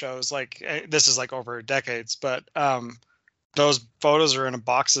 solo shows. Like this is like over decades, but those photos are in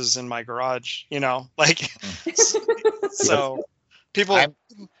boxes in my garage, so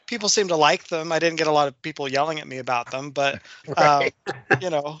people seem to like them. I didn't get a lot of people yelling at me about them, but right.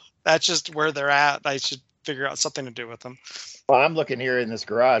 That's just where they're at. I should figure out something to do with them. Well, I'm looking here in this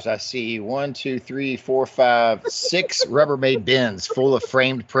garage. I see 1, 2, 3, 4, 5, 6 Rubbermaid bins full of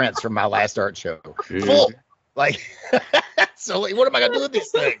framed prints from my last art show. Full. Like, so what am I going to do with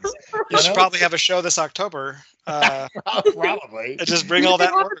these things? You should probably have a show this October. Probably. And just bring all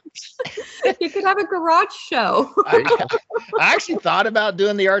that work. You could have a garage show. I actually thought about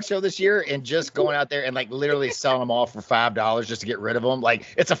doing the art show this year and just going out there and like literally selling them all for $5 just to get rid of them. Like,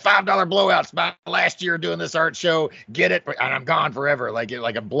 it's a $5 blowout. It's my last year doing this art show. Get it, and I'm gone forever. Like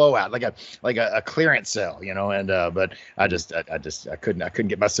a blowout, like a clearance sale, And but I couldn't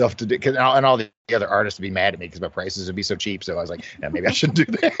get myself to do, and all the other artists would be mad at me because my prices would be so cheap. So I was like, maybe I shouldn't do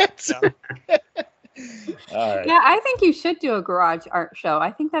that. All right. Yeah, I think you should do a garage art show.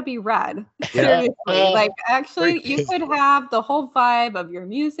 I think that'd be rad. Yeah. Like, actually, you could have the whole vibe of your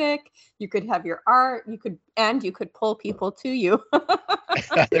music. You could have your art. You could pull people to you.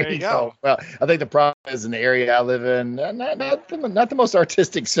 There you go. Well, I think the problem is in the area I live in, not the most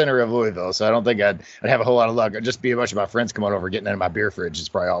artistic center of Louisville. So I don't think I'd have a whole lot of luck. It'd just be a bunch of my friends coming over, getting into my beer fridge is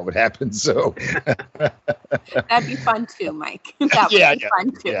probably all would happen. So that'd be fun too, Mike. That would be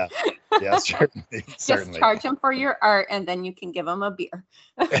fun too. Yeah, certainly. Just charge them for your art, and then you can give them a beer.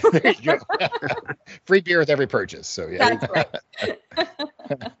 There you go. Free beer with every purchase. So yeah. That's right.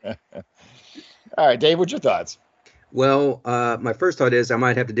 All right, Dave, what's your thoughts? Well, my first thought is I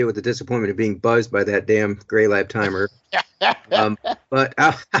might have to deal with the disappointment of being buzzed by that damn Gray Lab timer. But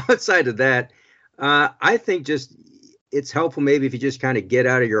outside of that, I think just it's helpful maybe if you just kind of get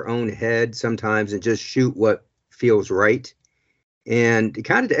out of your own head sometimes and just shoot what feels right. And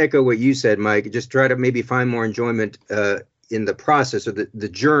kind of to echo what you said, Mike, just try to maybe find more enjoyment in the process or the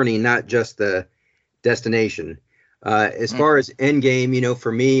journey, not just the destination. As far as end game,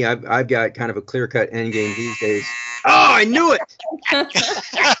 for me, I've got kind of a clear-cut end game these days. Oh, I knew it!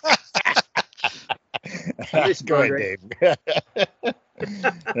 Go ahead, Dave.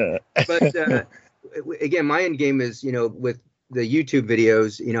 But again, my end game is, with the YouTube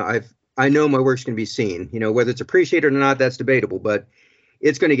videos, I know my work's going to be seen. Whether it's appreciated or not, that's debatable, but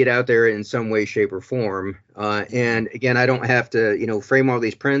it's going to get out there in some way, shape, or form. And again, I don't have to, frame all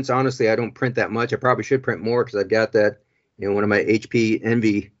these prints. Honestly, I don't print that much. I probably should print more because I've got that, one of my HP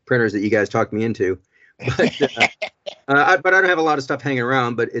Envy printers that you guys talked me into. But I don't have a lot of stuff hanging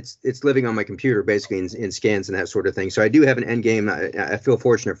around, but it's living on my computer basically in scans and that sort of thing. So I do have an end game. I feel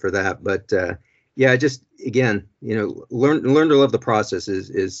fortunate for that. But yeah, just again, learn to love the process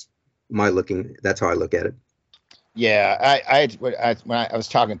is that's how I look at it. Yeah, when I was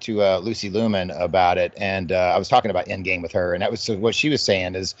talking to Lucy Lumen about it, and I was talking about Endgame with her, and that was what she was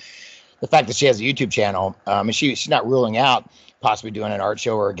saying is the fact that she has a YouTube channel. And she's not ruling out possibly doing an art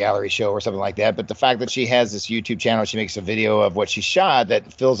show or a gallery show or something like that. But the fact that she has this YouTube channel, she makes a video of what she shot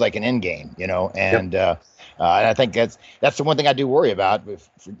that feels like an end game, and I think that's the one thing I do worry about, with,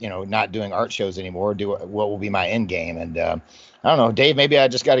 not doing art shows anymore. What will be my end game? And I don't know, Dave. Maybe I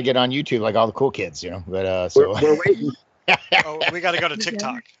just got to get on YouTube like all the cool kids, But we're waiting. We got to go to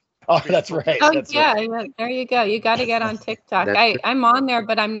TikTok. Oh, that's right. Oh, that's yeah. right. There you go. You got to get on TikTok. I'm on there,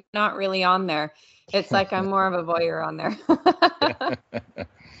 but I'm not really on there. It's like I'm more of a voyeur on there.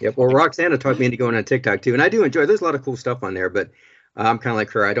 Yep. Well, Roxana talked me into going on TikTok too, and I do enjoy. There's a lot of cool stuff on there, but I'm kind of like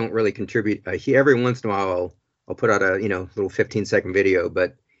her. I don't really contribute. Every once in a while, I'll put out a little 15-second video,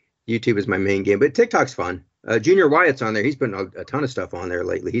 but YouTube is my main game. But TikTok's fun. Junior Wyatt's on there. He's put a ton of stuff on there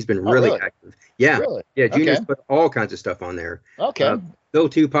lately. He's been really active. Yeah. Really? Yeah. Junior's put all kinds of stuff on there. Okay. Bill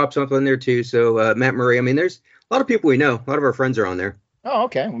 2 pops up on there too. So Matt Murray. I mean, there's a lot of people we know. A lot of our friends are on there. Oh,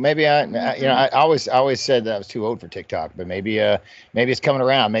 okay. Well, maybe I always said that I was too old for TikTok, but maybe it's coming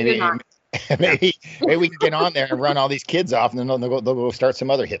around. Maybe we can get on there and run all these kids off, and then they'll go start some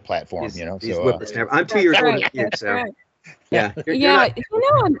other hit platform. I'm 2 years older than you, so right. yeah. Yeah.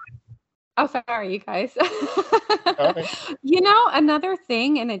 Oh, sorry, you guys. Okay. Another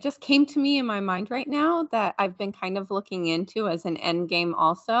thing, and it just came to me in my mind right now that I've been kind of looking into as an end game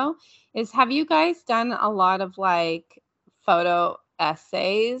also, is have you guys done a lot of like photo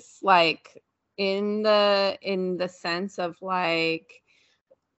essays, like in the sense of like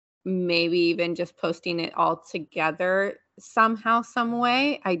maybe even just posting it all together somehow, some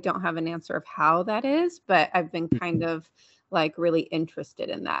way? I don't have an answer of how that is, but I've been kind of like really interested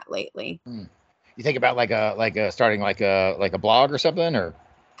in that lately. You think about like a starting like a blog or something, or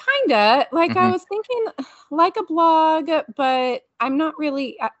kinda like I was thinking like a blog, but I'm not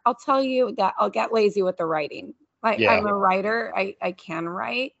really. I'll tell you that I'll get lazy with the writing. I'm a writer. I can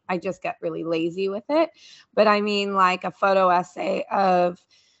write. I just get really lazy with it. But I mean, like a photo essay of.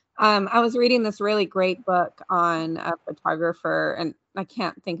 I was reading this really great book on a photographer, and I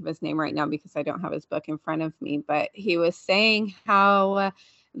can't think of his name right now because I don't have his book in front of me, but he was saying how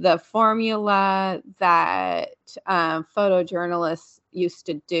the formula that photojournalists used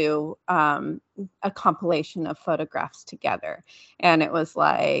to do a compilation of photographs together. And it was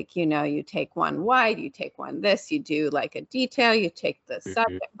like, you take one wide, you take one this, you do like a detail, you take the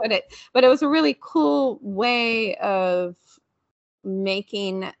subject, but it was a really cool way of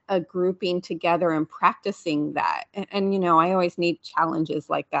making a grouping together and practicing that. And I always need challenges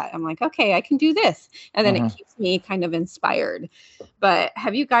like that. I'm like, okay, I can do this. And then it keeps me kind of inspired. But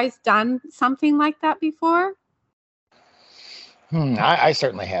have you guys done something like that before? I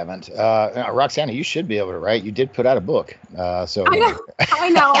certainly haven't. Roxana, you should be able to write. You did put out a book. So I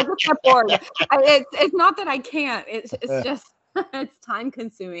know. I just get bored. It's not that I can't. It's just it's time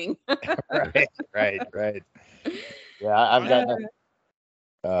consuming. Right. Yeah, I've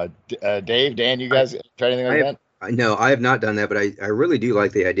got Dave, Dan, you guys try anything like that? No, I have not done that, but I really do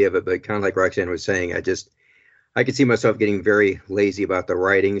like the idea of it. But kind of like Roxanne was saying, I could see myself getting very lazy about the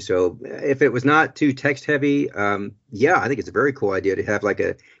writing. So if it was not too text heavy, I think it's a very cool idea to have like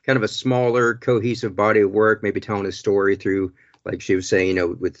a kind of a smaller, cohesive body of work, maybe telling a story through, like she was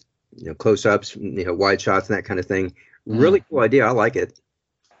saying, with close-ups, wide shots and that kind of thing. Really cool idea. I like it.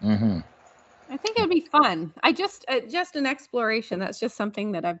 I think it would be fun. I just an exploration. That's just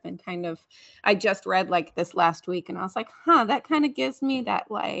something that I've been I just read like this last week, and I was like, that kind of gives me that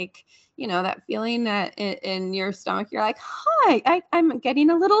like, that feeling that in your stomach, you're like, hi, I'm getting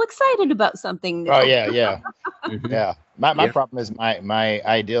a little excited about something new. Oh yeah. Yeah. My problem is my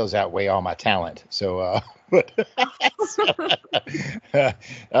ideals outweigh all my talent. So,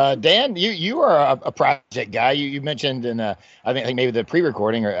 Dan, you are a project guy. You mentioned in I think maybe the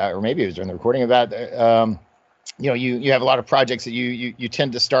pre-recording or maybe it was during the recording about you have a lot of projects that you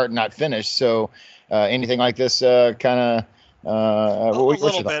tend to start and not finish. So anything like this kind of a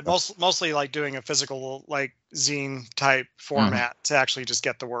little bit, mostly like doing a physical like zine type format to actually just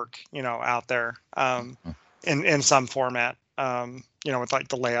get the work out there in some format, with like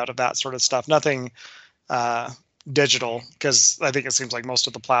the layout of that sort of stuff. Nothing digital, because I think it seems like most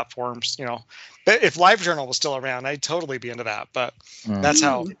of the platforms, if LiveJournal was still around, I'd totally be into that. But that's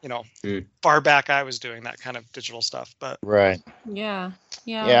how, far back I was doing that kind of digital stuff. But right. Yeah.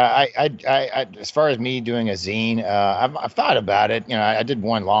 I as far as me doing a zine, I've thought about it. I did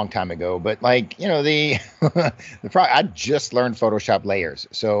one long time ago, but like, the I just learned Photoshop layers.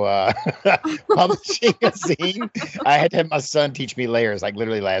 So publishing a zine, I had to have my son teach me layers like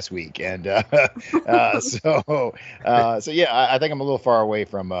literally last week, and so So yeah, I think I'm a little far away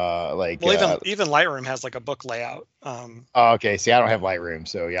from like. Well, even Lightroom has like a book layout. Oh, okay. See, I don't have Lightroom,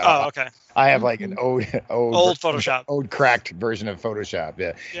 so yeah. Oh, okay. I have like an old Photoshop, old cracked version of Photoshop.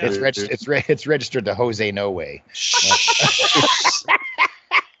 Yeah, Yeah. it's registered to Jose No Way.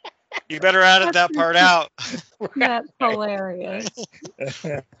 You better edit that part out. That's hilarious.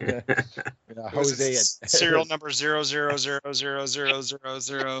 Jose serial number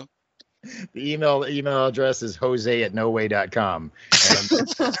 0000000. The email address is jose@noway.com.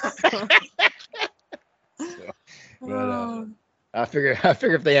 I figure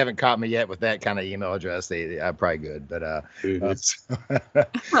if they haven't caught me yet with that kind of email address, I'm probably good. But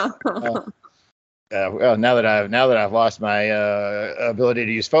well, now that I've lost my ability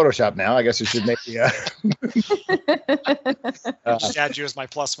to use Photoshop, now I guess I should maybe just add you as my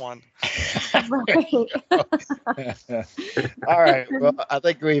 +1. All right. Well, I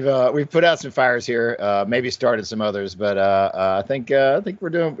think we've put out some fires here. Maybe started some others, but I think we're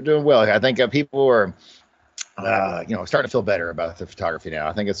doing well. I think people are starting to feel better about the photography now.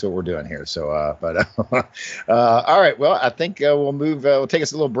 I think that's what we're doing here. So, all right. Well, I think we'll move. We'll take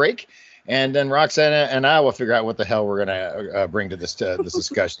us a little break. And then Roxana and I will figure out what the hell we're gonna bring to this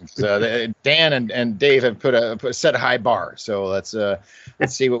discussion. Dan and Dave have set a high bar, so let's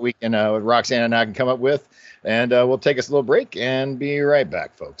see what we can what Roxana and I can come up with, and we'll take us a little break and be right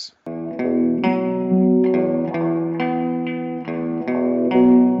back, folks.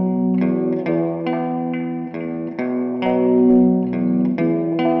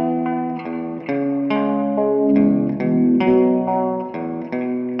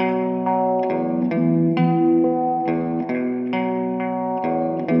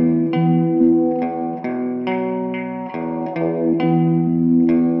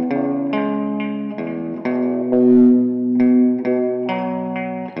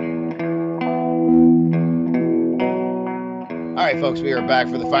 Folks, we are back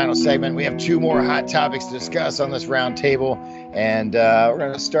for the final segment. We have two more hot topics to discuss on this round table, and we're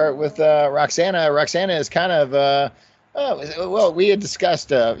going to start with Roxana. Roxana is kind of well, we had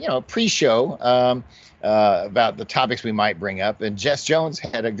discussed pre-show about the topics we might bring up, and Jess Jones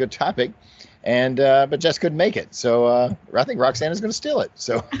had a good topic, and but Jess couldn't make it, so I think Roxana's going to steal it.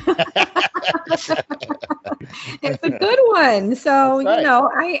 So it's a good one. So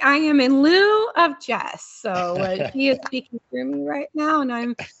right. I am in lieu of Jess. So she is speaking through me right now, and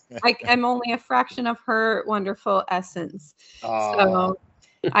I'm only a fraction of her wonderful essence. So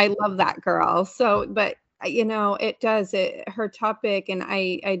I love that girl. So, but her topic, and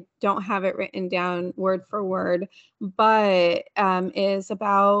I don't have it written down word for word, but is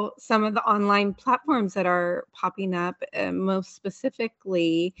about some of the online platforms that are popping up, most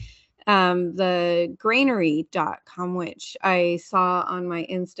specifically the granary.com, which I saw on my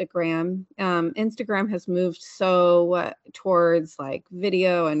Instagram. Instagram has moved so towards like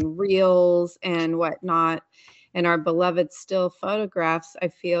video and reels and whatnot, and our beloved still photographs. I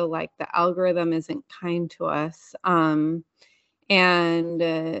feel like the algorithm isn't kind to us.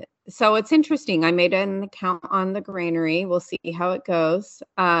 So it's interesting. I made an account on the Granary. We'll see how it goes.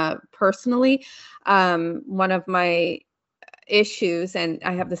 Personally, one of my issues, and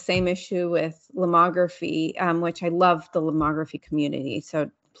I have the same issue with Lomography, which I love the Lomography community.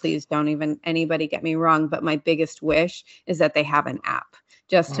 So please don't even anybody get me wrong, but my biggest wish is that they have an app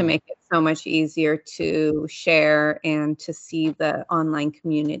just to make it so much easier to share and to see the online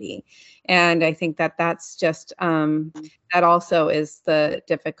community. And I think that that's just, that also is the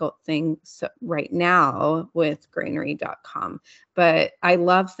difficult thing right now with granary.com. But I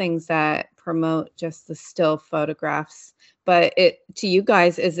love things that promote just the still photographs. But to you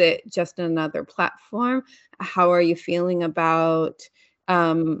guys, is it just another platform? How are you feeling about,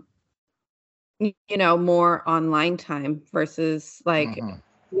 more online time versus like, do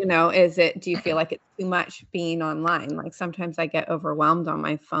you feel like it's too much being online? Like sometimes I get overwhelmed on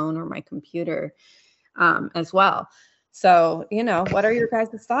my phone or my computer as well. So, what are your guys'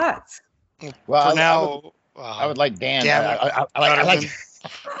 thoughts? Well, I would like Dan. I like.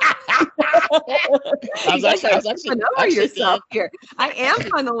 I was actually yourself here. I am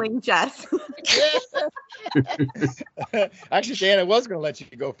funneling Jess. Actually, Dan, I was going to let you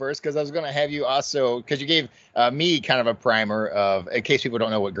go first because I was going to have you also, because you gave me kind of a primer of, in case people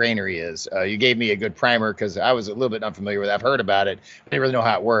don't know what Granary is, you gave me a good primer because I was a little bit unfamiliar with it. I've heard about it, but I didn't really know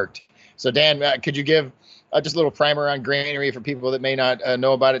how it worked. So Dan, could you give just a little primer on Granary for people that may not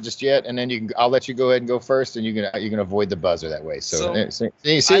know about it just yet, and then I'll let you go ahead and go first, and you can avoid the buzzer that way. So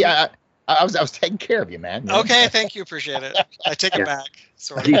you see, I was taking care of you, man. Okay, thank you, appreciate it. I take it back.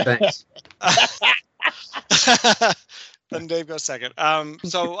 Sorry. Gee, thanks. Then Dave goes second.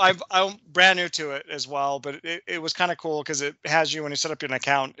 So I'm brand new to it as well, but it was kind of cool because it has you, when you set up an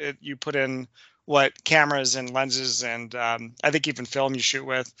account, you put in what cameras and lenses and I think even film you shoot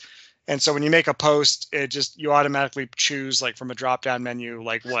with. And so when you make a post, you automatically choose like from a drop down menu,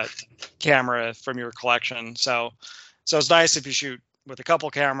 like what camera from your collection. So it's nice if you shoot with a couple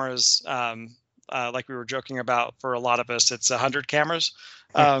cameras, like we were joking about. For a lot of us, it's 100 cameras.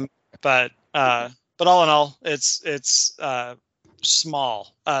 But all in all, it's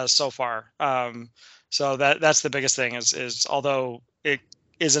small so far. So that's the biggest thing is although it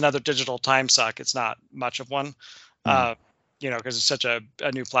is another digital time suck, it's not much of one, because it's such a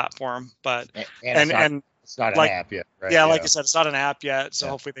new platform. But and it's not like, an app yet, right? Yeah, like you said, it's not an app yet. So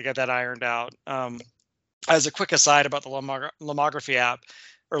hopefully they get that ironed out. As a quick aside about the Lomography app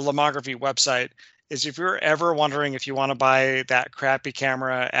or Lomography website, is if you're ever wondering if you want to buy that crappy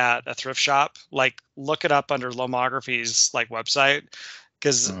camera at a thrift shop, like look it up under Lomography's like website,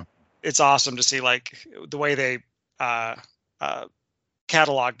 because it's awesome to see like the way they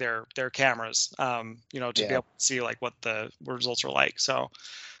catalog their cameras, to be able to see like what the results are like. So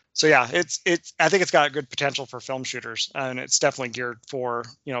yeah, it's I think it's got good potential for film shooters, and it's definitely geared for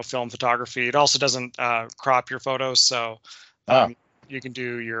film photography. It also doesn't crop your photos, so you can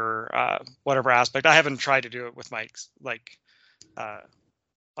do your whatever aspect. I haven't tried to do it with mics. Like, I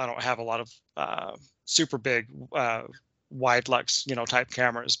don't have a lot of super big wide lux, type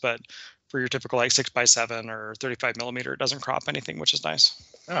cameras, but for your typical like 6x7 or 35 millimeter, it doesn't crop anything, which is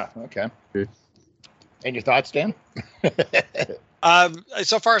nice. Oh, okay. And your thoughts, Dan?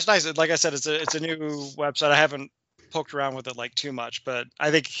 So far it's nice. Like I said, it's a new website. I haven't poked around with it like too much, but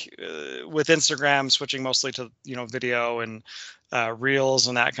I think with Instagram switching mostly to video and reels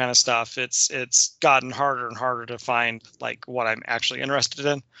and that kind of stuff, it's gotten harder and harder to find like what I'm actually interested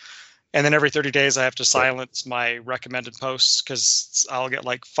in. And then every 30 days I have to silence my recommended posts, because I'll get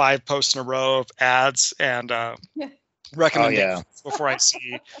like 5 posts in a row of ads and recommendations before I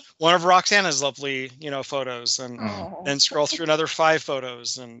see one of Roxana's lovely photos, and then scroll through another 5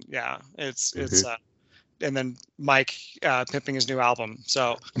 photos, and it's and then Mike pimping his new album.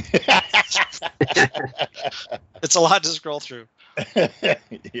 So it's a lot to scroll through. And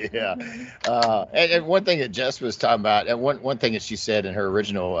one thing that Jess was talking about, and one thing that she said in her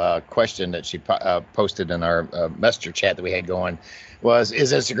original question that she posted in our messenger chat that we had going was,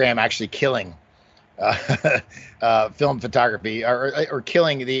 is Instagram actually killing film photography, or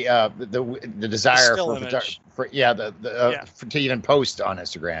killing the desire for to even post on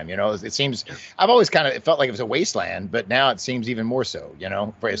Instagram? It seems, I've always it felt like it was a wasteland, but now it seems even more so,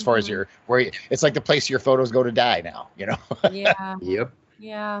 as far as it's like the place your photos go to die now, Yeah. Yep.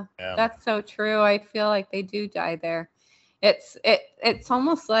 Yeah, that's so true. I feel like they do die there. It's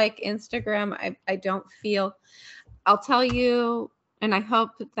almost like Instagram. I don't feel, I'll tell you, and I hope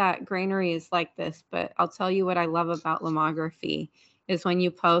that Grainery is like this, but I'll tell you what I love about Lomography is when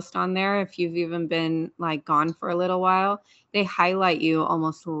you post on there, if you've even been like gone for a little while, they highlight you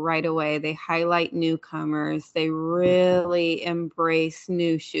almost right away. They highlight newcomers. They really embrace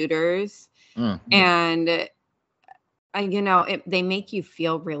new shooters. And they make you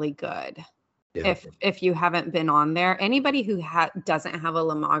feel really good. Yeah. If you haven't been on there, anybody who doesn't have a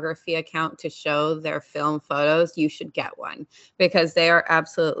Lomography account to show their film photos, you should get one, because they are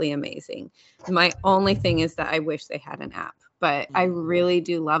absolutely amazing. My only thing is that I wish they had an app, but I really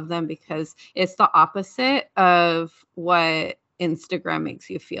do love them because it's the opposite of what Instagram makes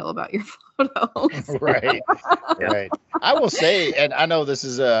you feel about your photos. Right. I will say, and I know this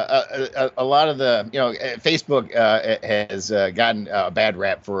is a lot of the, Facebook has gotten a bad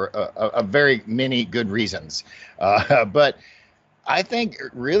rap for a very many good reasons. But I think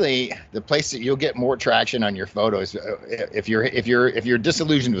really the place that you'll get more traction on your photos, if you're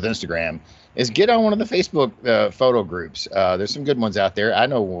disillusioned with Instagram, is get on one of the Facebook photo groups. There's some good ones out there. I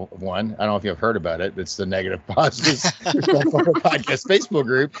know one. I don't know if you've heard about it, but it's the Negative Positives Photo Podcast Facebook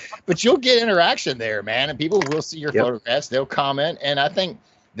group. But you'll get interaction there, man, and people will see your photographs. They'll comment, and I think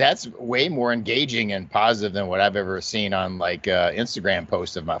that's way more engaging and positive than what I've ever seen on like Instagram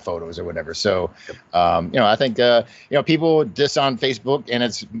posts of my photos or whatever. So, I think people diss on Facebook,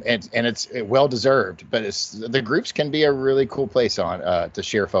 and it's well deserved. But the groups can be a really cool place to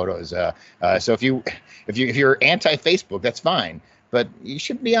share photos. So if you're anti-Facebook, that's fine, but you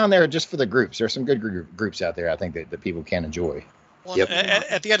should be on there just for the groups. There's some good groups out there, I think, that people can enjoy. Well,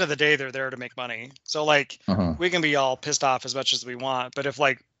 at the end of the day, they're there to make money. So like we can be all pissed off as much as we want, but if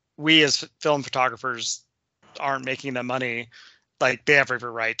like we as film photographers aren't making the money, like they have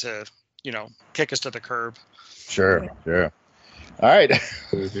every right to, kick us to the curb. Sure. All right.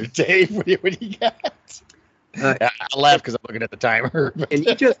 Dave, what do you got? I laugh because I'm looking at the timer. Can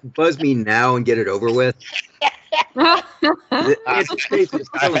you just buzz me now and get it over with? I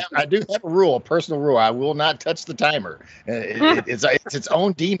do have a rule, a personal rule. I will not touch the timer. It's its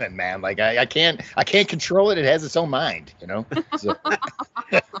own demon, man. Like I can't control it. It has its own mind, you know. So.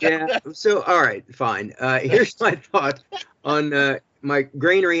 Yeah. So all right, fine. Here's my thought on my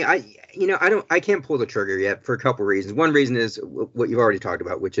granary. I can't pull the trigger yet for a couple reasons. One reason is what you've already talked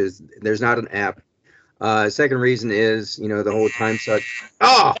about, which is there's not an app. Second reason is the whole time suck.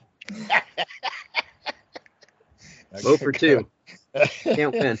 Oh. 0 for 2.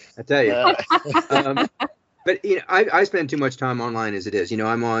 Can't win, I tell you. But I spend too much time online as it is.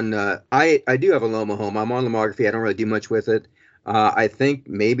 I'm on. I do have a Loma home. I'm on Lomography. I don't really do much with it. I think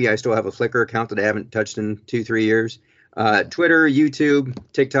maybe I still have a Flickr account that I haven't touched in 2-3 years. Twitter, YouTube,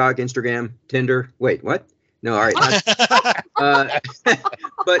 TikTok, Instagram, Tinder. Wait, what? No, all right.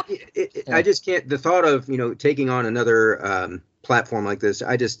 But I just can't. The thought of taking on another platform like this,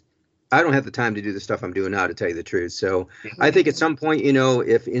 I don't have the time to do the stuff I'm doing now, to tell you the truth. So I think at some point,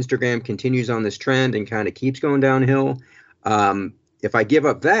 if Instagram continues on this trend and kind of keeps going downhill, if I give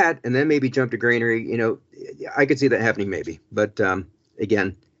up that and then maybe jump to Granary, I could see that happening maybe. But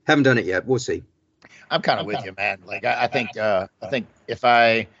again, haven't done it yet. We'll see. I'm kind of with you, man. Like I think if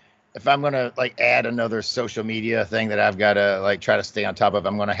I'm gonna add another social media thing that I've got to try to stay on top of,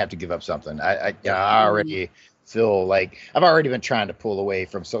 I'm gonna have to give up something. I already feel like I've already been trying to pull away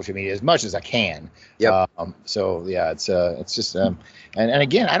from social media as much as I can. Yeah. So yeah, it's just and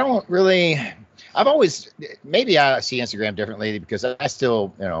again, I don't really. I've always, maybe I see Instagram differently because I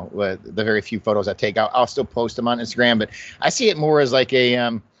still, the very few photos I take, I'll still post them on Instagram, but I see it more as like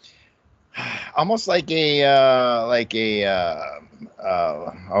a almost like a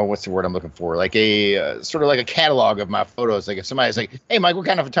what's the word I'm looking for? Like a sort of like a catalog of my photos. Like if somebody's like, "Hey, Mike, what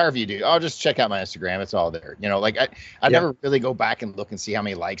kind of photography you do?" I'll just check out my Instagram. It's all there. I never really go back and look and see how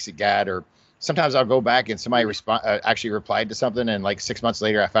many likes it got, or sometimes I'll go back and somebody actually replied to something, and 6 months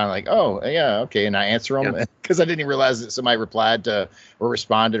later I found oh yeah, okay, and I answer them because I didn't even realize that somebody replied to or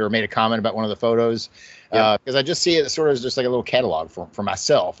responded or made a comment about one of the photos. Because I just see it sort of as just like a little catalog for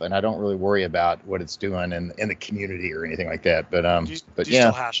myself, and I don't really worry about what it's doing in the community or anything like that. But do you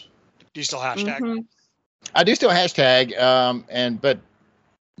still hashtag? Mm-hmm. I do still hashtag, but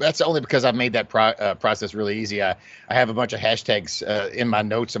that's only because I've made that process really easy. I have a bunch of hashtags in my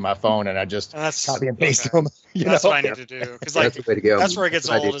notes on my phone, and I just copy and paste them. That's what I need to do, because that's the way to go. That's where it gets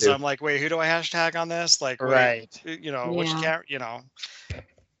old. Is I'm like, wait, who do I hashtag on this? Which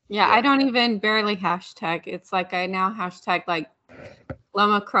Yeah, I don't even barely hashtag. It's like I now hashtag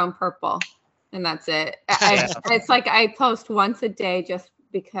Loma Chrome Purple, and that's it. It's like I post once a day just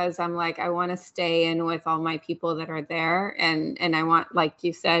because I'm like, I want to stay in with all my people that are there, and I want, like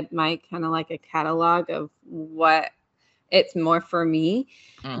you said, Mike, kind of like a catalog of what it's more for me.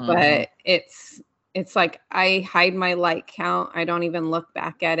 Mm-hmm. But it's like I hide my like count. I don't even look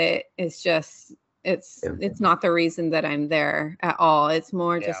back at it. It's just. It's not the reason that I'm there at all. It's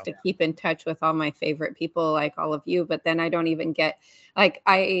more just to keep in touch with all my favorite people, like all of you. But then I don't even get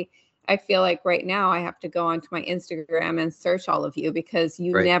I feel like right now I have to go onto my Instagram and search all of you because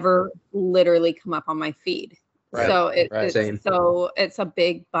you never literally come up on my feed. Right. So it's a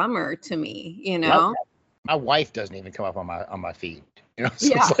big bummer to me, My wife doesn't even come up on my feed. So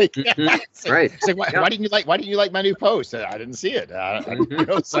yeah. It's like, It's like why didn't you like my new post? I didn't see it.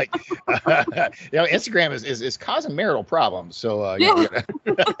 It's like Instagram is causing marital problems. So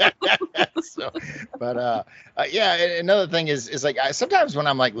another thing is like sometimes when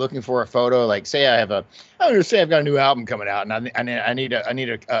I'm looking for a photo, say I've got a new album coming out and I need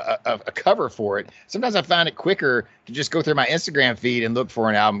a cover for it. Sometimes I find it quicker to just go through my Instagram feed and look for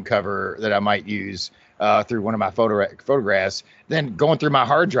an album cover that I might use through one of my photographs, than going through my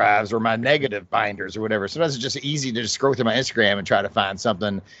hard drives or my negative binders or whatever. Sometimes it's just easy to just scroll through my Instagram and try to find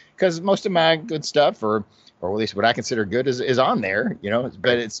something, because most of my good stuff, or at least what I consider good, is on there,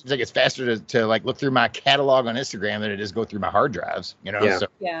 but it's like it's faster to look through my catalog on Instagram than it is go through my hard drives, So,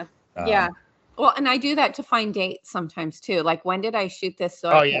 yeah. Well, and I do that to find dates sometimes too. Like, when did I shoot this? So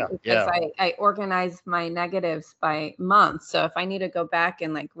I organize my negatives by month. So if I need to go back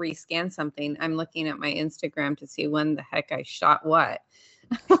and rescan something, I'm looking at my Instagram to see when the heck I shot what.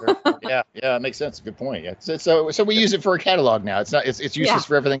 Sure. Yeah, it makes sense. Good point. Yeah. So we use it for a catalog now. It's not. It's useless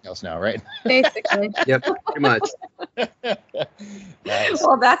for everything else now, right? Basically. Yep. Pretty much. Nice.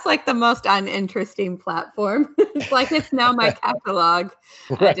 Well, that's the most uninteresting platform. It's now my catalog.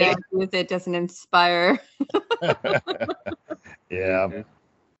 Right. I don't use it. Doesn't inspire. Yeah.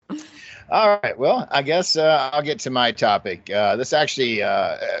 All right. Well, I guess I'll get to my topic. This actually,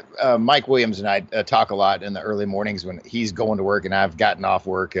 Mike Williams and I talk a lot in the early mornings when he's going to work and I've gotten off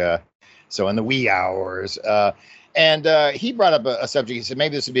work. So in the wee hours. And he brought up a subject. He said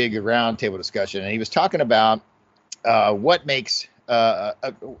maybe this would be a good roundtable discussion. And he was talking about what makes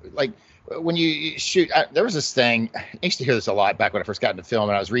like when you shoot. There was this thing. I used to hear this a lot back when I first got into film,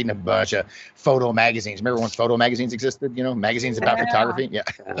 and I was reading a bunch of photo magazines. Remember when photo magazines existed? You know, magazines about photography. Yeah,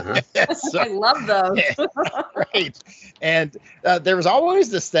 So, I love those. Right. And there was always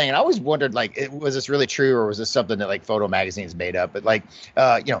this thing, and I always wondered, like, was this really true, or was this something that like photo magazines made up? But like,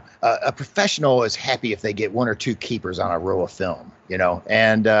 a professional is happy if they get one or two keepers on a roll of film. You know,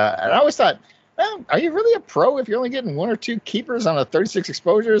 and I always thought, well, are you really a pro if you're only getting one or two keepers on a 36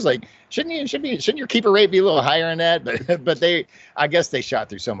 exposures? Like, shouldn't your keeper rate be a little higher than that? But I guess they shot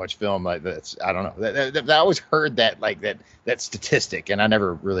through so much film like that's, I don't know. I always heard that that statistic, and I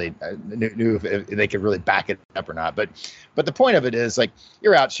never really knew if they could really back it up or not. But the point of it is, like,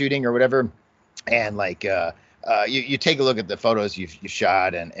 you're out shooting or whatever, and like you take a look at the photos you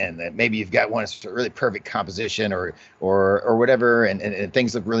shot, and maybe you've got one that's a really perfect composition or whatever, and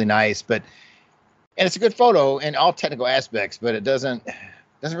things look really nice, and it's a good photo in all technical aspects, but it doesn't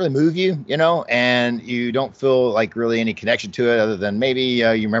really move you, you know, and you don't feel like really any connection to it other than maybe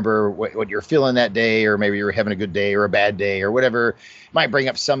you remember what you're feeling that day, or maybe you're having a good day or a bad day or whatever. It might bring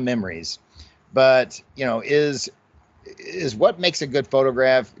up some memories. But, you know, is what makes a good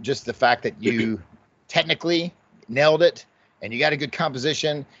photograph just the fact that you technically nailed it and you got a good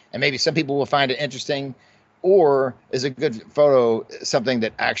composition, and maybe some people will find it interesting? Or is a good photo something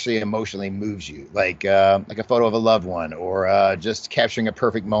that actually emotionally moves you, like a photo of a loved one, or just capturing a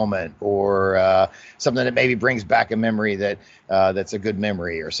perfect moment, or something that maybe brings back a memory that's a good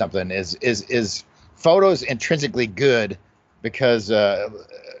memory or something? Is photos intrinsically good because of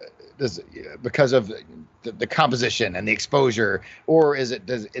the composition and the exposure, or does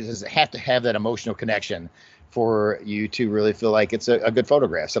it have to have that emotional connection for you to really feel like it's a good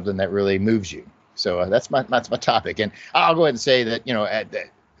photograph, something that really moves you? So that's my topic. And I'll go ahead and say that, you know,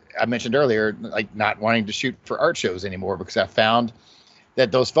 I mentioned earlier, like, not wanting to shoot for art shows anymore, because I found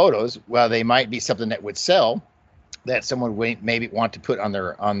that those photos, while they might be something that would sell, that someone would maybe want to put on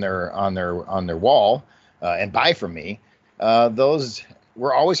their wall and buy from me, those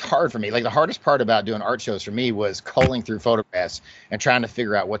were always hard for me. Like, the hardest part about doing art shows for me was culling through photographs and trying to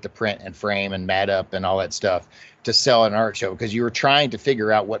figure out what to print and frame and mat up and all that stuff to sell at an art show, because you were trying to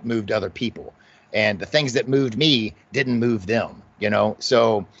figure out what moved other people. And the things that moved me didn't move them, you know.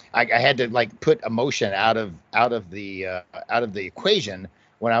 So I had to, like, put emotion out of the equation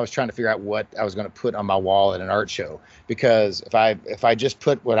when I was trying to figure out what I was going to put on my wall at an art show. Because if I just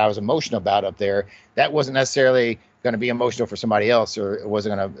put what I was emotional about up there, that wasn't necessarily going to be emotional for somebody else, or it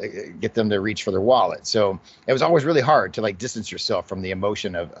wasn't going to get them to reach for their wallet. So it was always really hard to, like, distance yourself from the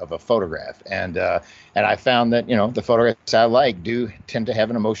emotion of a photograph. And I found that, you know, the photographs I like do tend to have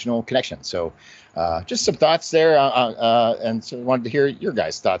an emotional connection. So just some thoughts there, and so I wanted to hear your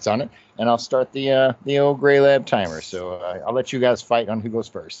guys' thoughts on it. And I'll start the old Gray Lab timer. So I'll let you guys fight on who goes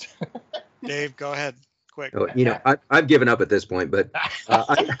first. Dave, go ahead, quick. Oh, you know, I've given up at this point, but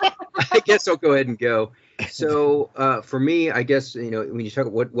I guess I'll go ahead and go. So for me, I guess, you know, when you talk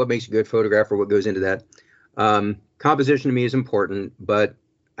about what makes a good photograph or what goes into that, composition to me is important, but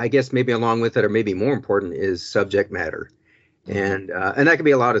I guess maybe along with it, or maybe more important, is subject matter. And that can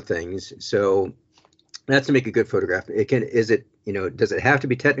be a lot of things. So that's to make a good photograph. Does it have to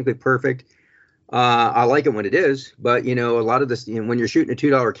be technically perfect? I like it when it is, but, you know, a lot of this, you know, when you're shooting a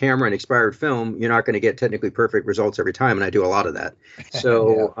 $2 camera and expired film, you're not going to get technically perfect results every time. And I do a lot of that.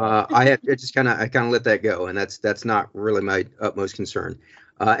 So I kind of let that go. And that's not really my utmost concern.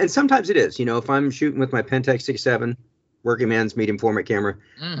 And sometimes it is, you know, if I'm shooting with my Pentax 6.7, working man's medium format camera,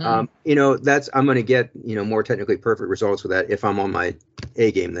 you know, I'm going to get, you know, more technically perfect results with that if I'm on my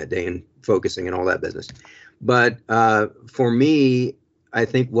A game that day and focusing and all that business. But for me, I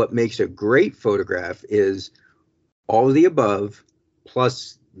think what makes a great photograph is all of the above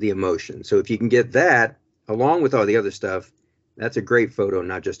plus the emotion. So if you can get that along with all the other stuff, that's a great photo,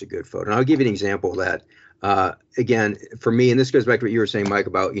 not just a good photo. And I'll give you an example of that. Again, for me, and this goes back to what you were saying, Mike,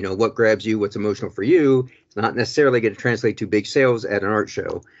 about, you know, what grabs you, what's emotional for you. It's not necessarily going to translate to big sales at an art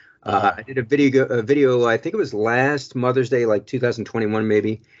show. I did a video, I think it was last Mother's Day, like 2021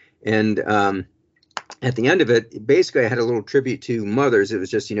 maybe. And at the end of it, basically I had a little tribute to mothers. It was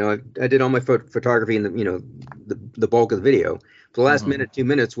just, you know, I did all my photography and the bulk of the video. The last minute, 2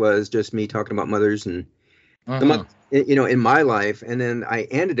 minutes was just me talking about mothers and the month, you know, in my life. And then I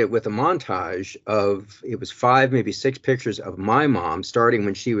ended it with a montage of, it was 5, maybe 6 pictures of my mom, starting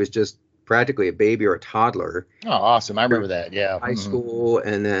when she was just practically a baby or a toddler. Oh, awesome. I remember that. Yeah. High school.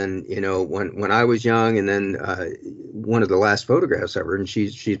 And then, when I was young, and then one of the last photographs of her, and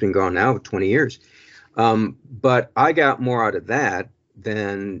she's been gone now 20 years. But I got more out of that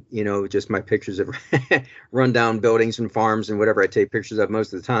than, just my pictures of rundown buildings and farms and whatever I take pictures of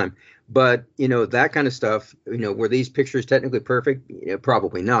most of the time. But, that kind of stuff, were these pictures technically perfect?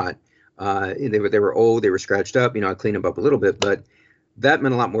 Probably not. They were old, they were scratched up, I cleaned them up a little bit, but that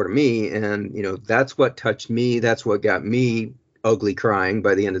meant a lot more to me. And, that's what touched me. That's what got me ugly crying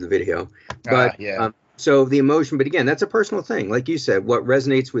by the end of the video. But so the emotion, but again, that's a personal thing. Like you said, what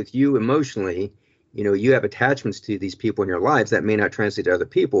resonates with you emotionally, you have attachments to these people in your lives that may not translate to other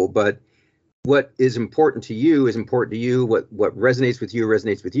people, but what is important to you is important to you. What resonates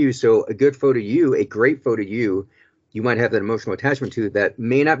with you. So a good photo of you, a great photo of you, you might have that emotional attachment to that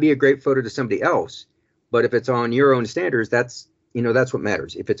may not be a great photo to somebody else, but if it's on your own standards, that's what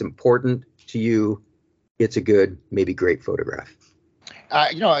matters. If it's important to you, it's a good, maybe great photograph.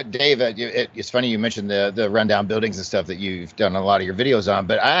 Dave, it's funny you mentioned the rundown buildings and stuff that you've done a lot of your videos on,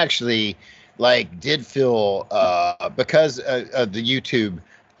 but I actually did feel because of the YouTube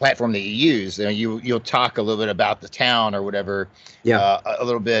platform that you use, you'll talk a little bit about the town or whatever, a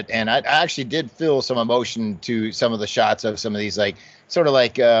little bit, and I actually did feel some emotion to some of the shots of some of these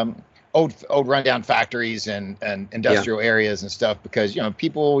old rundown factories and industrial areas and stuff, because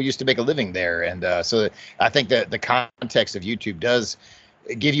people used to make a living there, and so I think that the context of YouTube does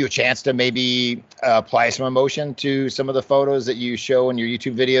give you a chance to maybe apply some emotion to some of the photos that you show in your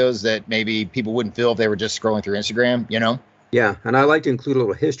YouTube videos that maybe people wouldn't feel if they were just scrolling through Instagram, Yeah, and I like to include a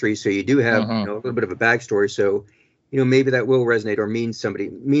little history, so you do have a little bit of a backstory. So, maybe that will resonate or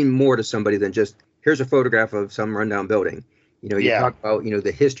mean more to somebody than just here's a photograph of some rundown building. You talk about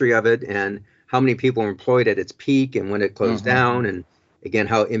the history of it and how many people are employed at its peak and when it closed down, and again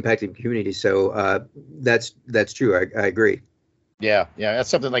how it impacted the community. So that's true. I agree. Yeah, that's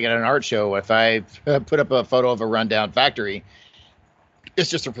something like at an art show. If I put up a photo of a rundown factory, it's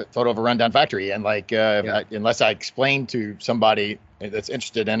just a photo of a rundown factory, and unless I explain to somebody that's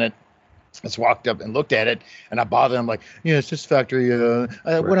interested in it, that's walked up and looked at it, and I bother them it's this factory.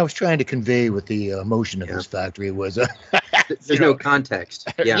 What I was trying to convey with the emotion of this factory was there's no context.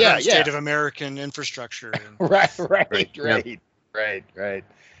 State of American infrastructure. Right.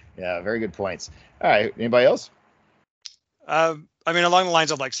 Yeah, very good points. All right, anybody else? Along the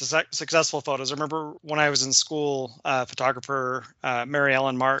lines of successful photos. I remember when I was in school, photographer Mary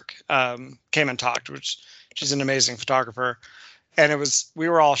Ellen Mark came and talked, which she's an amazing photographer, and we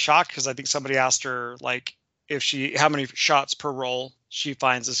were all shocked because I think somebody asked her how many shots per roll she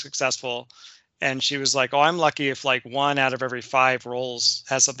finds is successful, and she was like, "Oh, I'm lucky if 1 out of every 5 rolls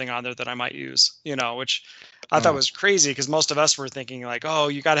has something on there that I might use," which I thought was crazy because most of us were thinking "Oh,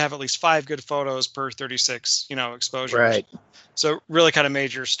 you got to have at least 5 good photos per 36, exposures." Right. So really kind of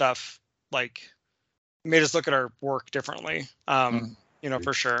major stuff, made us look at our work differently,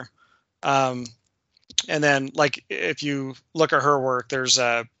 for sure. And then if you look at her work, there's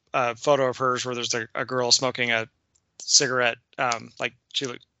a photo of hers where there's a girl smoking a cigarette, she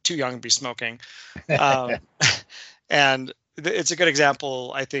looked too young to be smoking. And it's a good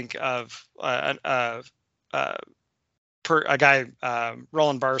example, I think, of a guy,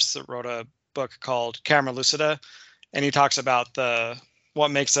 Roland Barthes, that wrote a book called Camera Lucida, and he talks about what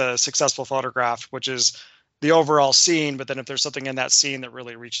makes a successful photograph, which is the overall scene, but then if there's something in that scene that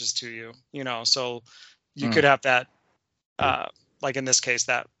really reaches to you, so you could have that, in this case,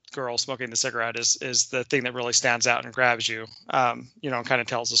 that girl smoking the cigarette is the thing that really stands out and grabs you, and kind of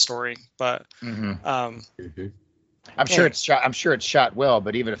tells a story. But I'm sure it's shot well,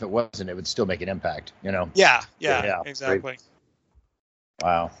 but even if it wasn't, it would still make an impact, Yeah, exactly. Great.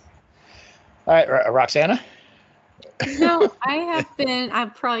 Wow. All right, Roxana.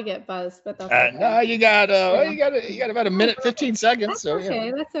 I'd probably get buzzed, but that's okay. No, you got about a minute, 15 seconds. That's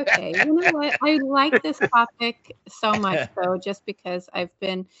okay. You know what? I like this topic so much, though, just because I've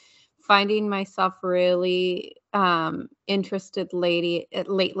been finding myself really interested lately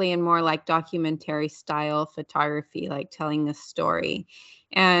in more documentary style photography, telling a story.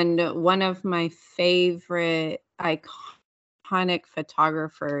 And one of my favorite iconic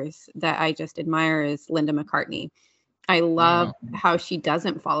photographers that I just admire is Linda McCartney. I love how she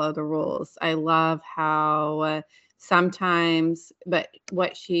doesn't follow the rules. I love how sometimes, but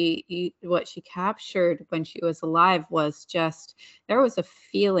what she captured when she was alive was just, there was a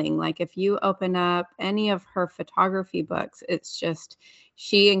feeling if you open up any of her photography books, it's just,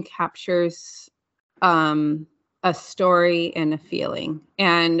 she captures a story and a feeling,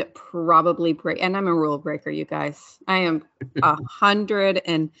 and probably break. And I'm a rule breaker, you guys. I am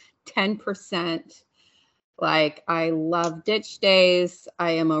 110%. Like, I love ditch days. I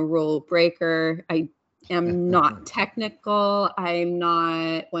am a rule breaker. I am not technical. I'm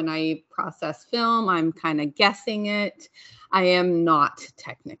not, when I process film, I'm kind of guessing it. I am not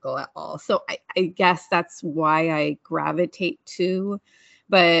technical at all. So I guess that's why I gravitate to,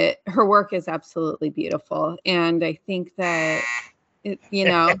 but her work is absolutely beautiful. And I think that,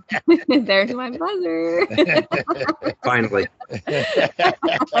 there's my buzzer. Finally.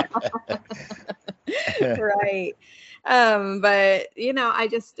 Right. But I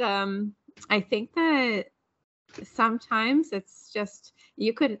just I think that sometimes it's just,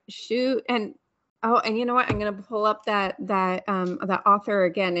 you could shoot and you know what, I'm gonna pull up that author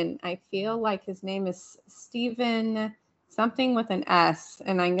again, and I feel like his name is Stephen something with an S,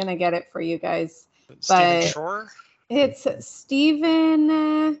 and I'm gonna get it for you guys. Stephen Shore? It's Stephen,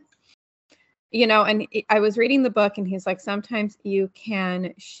 and I was reading the book, and he's like, sometimes you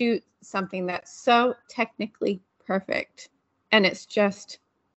can shoot something that's so technically perfect and it's just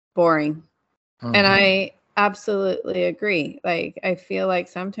boring. Mm-hmm. And I absolutely agree. Like, I feel like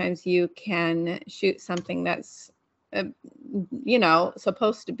sometimes you can shoot something that's,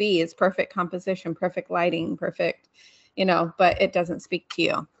 supposed to be, is perfect composition, perfect lighting, perfect, but it doesn't speak to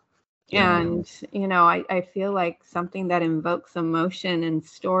you. Yeah. And, I feel like something that invokes emotion and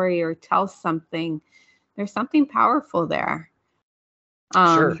story or tells something, there's something powerful there.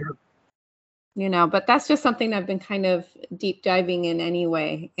 Sure. But that's just something I've been kind of deep diving in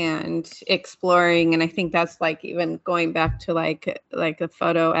anyway and exploring. And I think that's like even going back to like a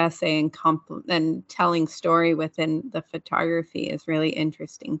photo essay and telling story within the photography is really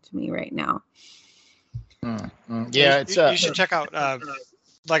interesting to me right now. Yeah, you should check out,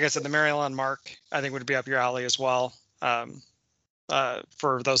 like I said, the Mary Ellen Mark, I think would be up your alley as well, for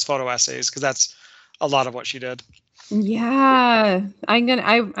those photo essays, because that's a lot of what she did. Yeah, I'm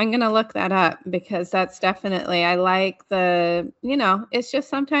gonna look that up, because that's definitely, I like the, it's just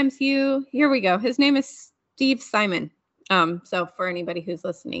sometimes here we go. His name is Steve Simon. So for anybody who's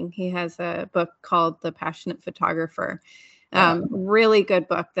listening, he has a book called The Passionate Photographer. Really good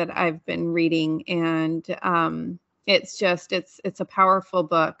book that I've been reading, and it's a powerful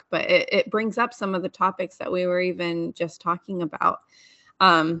book, but it brings up some of the topics that we were even just talking about.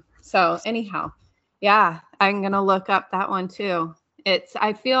 So anyhow. Yeah, I'm going to look up that one too.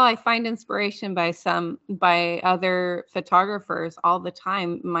 I feel I find inspiration by other photographers all the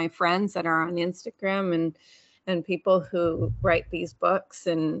time. My friends that are on Instagram and people who write these books.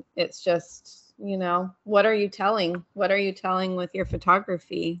 And it's just, what are you telling? What are you telling with your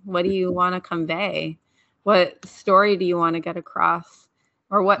photography? What do you want to convey? What story do you want to get across?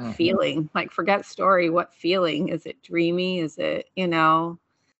 Or what feeling? Like, forget story, what feeling? Is it dreamy? Is it,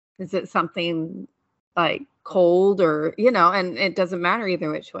 is it something like cold, or and it doesn't matter either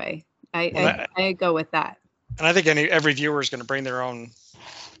which way. I go with that. And I think every viewer is going to bring their own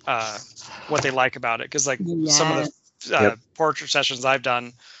what they like about it, because some of the portrait sessions I've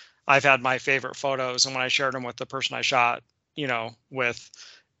done, I've had my favorite photos, and when I shared them with the person I shot with,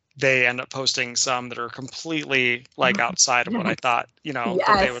 they end up posting some that are completely outside of what I thought,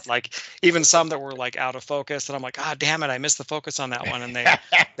 that they would like, even some that were out of focus. And I'm like, damn it, I missed the focus on that one. And they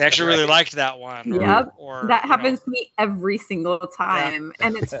actually really liked that one. Or that happens to me every single time. Yeah.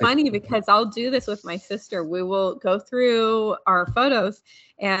 And it's funny because I'll do this with my sister. We will go through our photos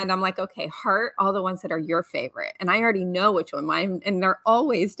and I'm like, okay, heart all the ones that are your favorite. And I already know which one mine, and they're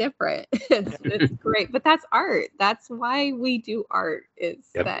always different. It's great, but that's art. That's why we do art, is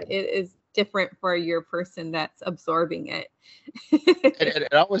that it is different for your person that's absorbing it.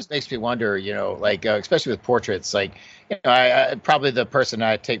 It always makes me wonder, especially with portraits, I probably the person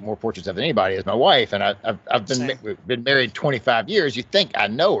I take more portraits of than anybody is my wife. And I've been married 25 years. You think I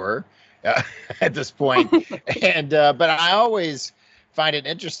know her at this point. And, but I always find it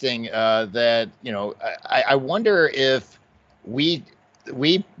interesting that, I wonder if we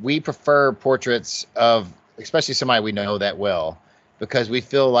prefer portraits of, especially somebody we know that well, because we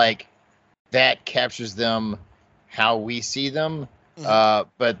feel like that captures them how we see them.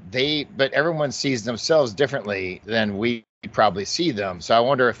 But everyone sees themselves differently than we probably see them. So I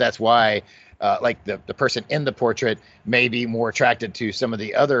wonder if that's why, the person in the portrait may be more attracted to some of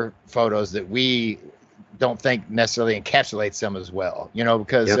the other photos that we don't think necessarily encapsulates them as well,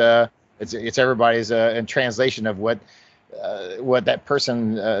 because it's everybody's in translation of what that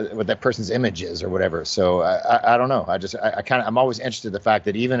person's image is or whatever. So I don't know. I'm always interested in the fact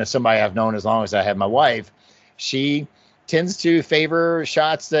that even if somebody I've known as long as I have my wife, she tends to favor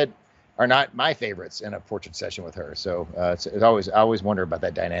shots that are not my favorites in a portrait session with her. So it's always, I always wonder about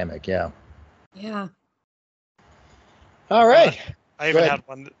that dynamic. Yeah. Yeah. All right. I even had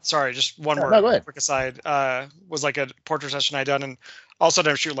one. Sorry, just one more quick aside. Was like a portrait session I done, and also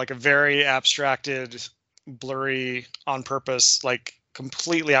to shoot like a very abstracted, blurry, on purpose, like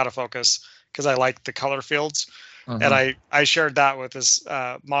completely out of focus because I like the color fields. And I shared that with this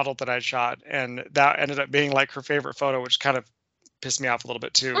model that I shot, and that ended up being like her favorite photo, which kind of pissed me off a little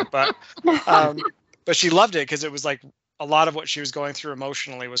bit too. But but she loved it because it was like a lot of what she was going through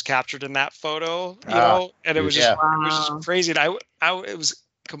emotionally was captured in that photo, you know, and it was just, it was just crazy. And it was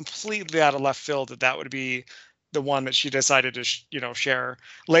completely out of left field that would be the one that she decided to, share.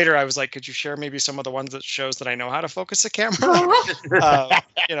 Later, I was like, could you share maybe some of the ones that shows that I know how to focus a camera?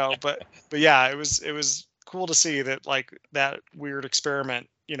 But yeah, it was cool to see that like that weird experiment,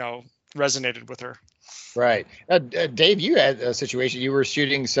 resonated with her. Right. Dave, you had a situation, you were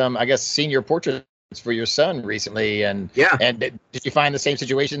shooting some, I guess, senior portraits for your son recently, and did you find the same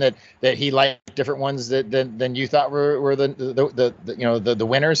situation that he liked different ones than you thought were the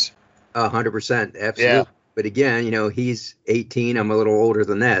winners? 100%, absolutely. But again, he's 18. I'm a little older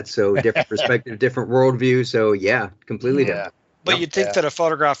than that, so different perspective, different worldview. So yeah, completely different. But you'd think that a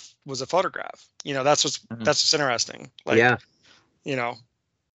photograph was a photograph. That's what's interesting. Like, yeah.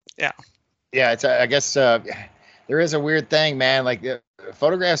 It's I guess there is a weird thing, man. Like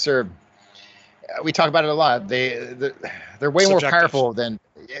photographs are. We talk about it a lot. They're way more powerful than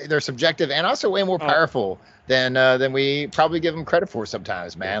they're subjective, and also way more powerful than we probably give them credit for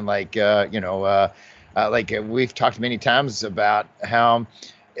sometimes, man. Like like we've talked many times about how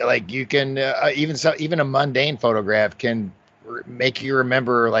like you can even a mundane photograph can make you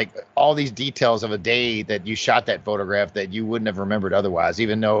remember like all these details of a day that you shot that photograph that you wouldn't have remembered otherwise,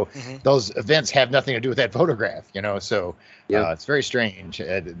 even though those events have nothing to do with that photograph, so it's very strange.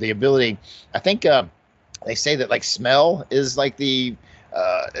 The ability, I think they say that like smell is like the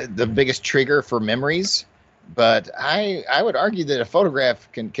biggest trigger for memories, but I would argue that a photograph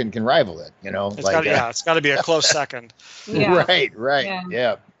can rival it, it's got to be a close second. Right.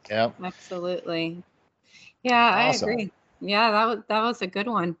 Yeah. Absolutely. Yeah, awesome. I agree. Yeah, that was a good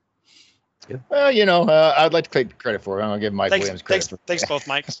one. Well, I'd like to take credit for it. I'm gonna give Mike Williams credit. Thanks, both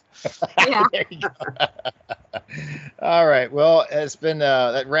Mikes. Yeah. There you go. All right. Well, it's been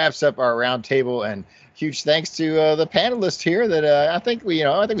that wraps up our roundtable, and huge thanks to the panelists here. That I think we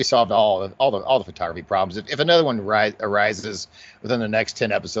solved all the photography problems. If another one arises within the next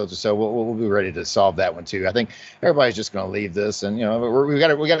 10 episodes or so, we'll be ready to solve that one too. I think everybody's just going to leave this, and we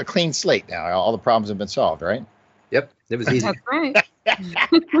got a clean slate now. All the problems have been solved, right? Yep, it was easy. That's right.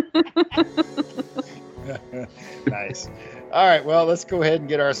 Nice. All right, well, let's go ahead and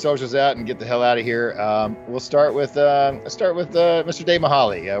get our socials out and get the hell out of here. We'll start with Mr. Dave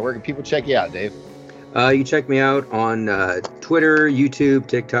Mahali. Where can people check you out, Dave? You check me out on Twitter, YouTube,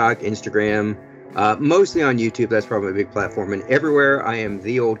 TikTok, Instagram. Mostly on YouTube. That's probably a big platform. And everywhere, I am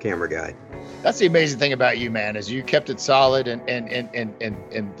the old camera guy. That's the amazing thing about you, man, is you kept it solid and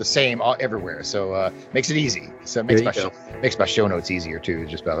the same everywhere. So makes it easy. So it makes my show notes easier too,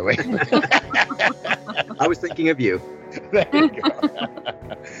 just by the way. I was thinking of you. There you go.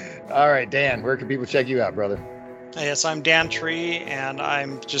 All right, Dan, where can people check you out, brother? Yes, I'm Dan Tree, and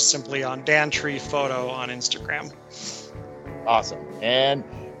I'm just simply on Dan Tree Photo on Instagram. Awesome. And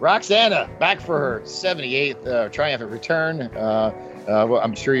Roxana, back for her 78th triumphant return. Well,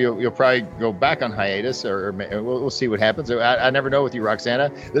 I'm sure you'll probably go back on hiatus, or we'll see what happens. I never know with you,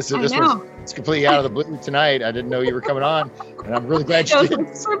 Roxana. This was completely out of the blue tonight. I didn't know you were coming on, and I'm really glad you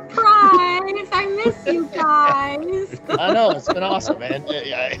did. Surprise! I miss you guys. I know, it's been awesome, man.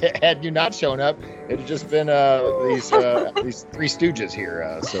 Had you not shown up, it had just been these three stooges here.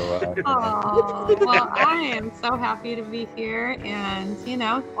 Well, I am so happy to be here, and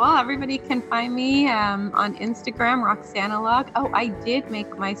everybody can find me on Instagram, Roxana Log. Oh, I did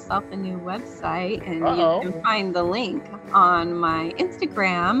make myself a new website, and you can find the link on my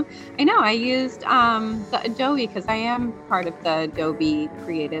Instagram. I know I used the Adobe because I am part of the Adobe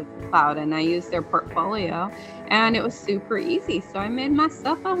Creative Cloud, and I used their portfolio, and it was super easy. So I made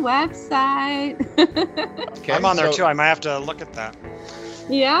myself a website. Okay, I'm on there too. I might have to look at that.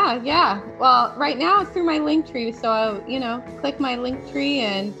 Yeah. Well, right now it's through my Linktree. So, click my Linktree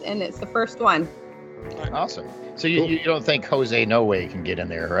and it's the first one. Awesome. So you don't think Jose No Way can get in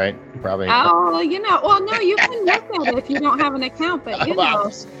there, right? Probably. Oh, well, no, you can look at it if you don't have an account, but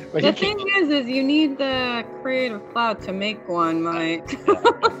the thing is you need the Creative Cloud to make one, Mike.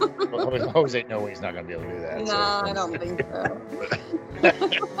 Well, Jose No Way is not going to be able to do that. No, I don't think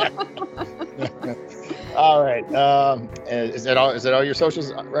so. All right. Is that all? Is that all your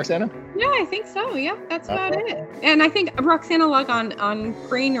socials, Roxana? Yeah, I think so. Yeah, that's about it. And I think Roxana Lug on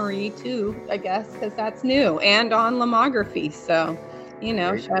Greenery too, I guess, because that's new, and on Lomography. So,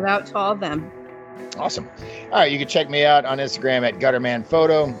 shout out to all of them. Awesome. All right, you can check me out on Instagram at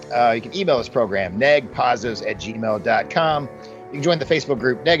GuttermanPhoto. You can email this program, negpositives@gmail.com. You can join the Facebook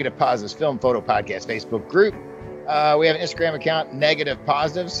group, Negative Positives Film Photo Podcast Facebook group. We have an Instagram account, Negative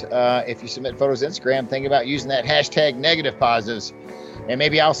Positives. If you submit photos to Instagram, think about using that hashtag Negative Positives, and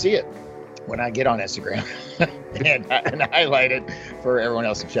maybe I'll see it when I get on Instagram and highlight it for everyone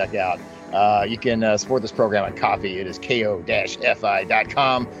else to check out. You can support this program on Ko-fi. It is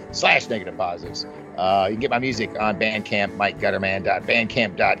ko-fi.com/negative positives. You can get my music on Bandcamp,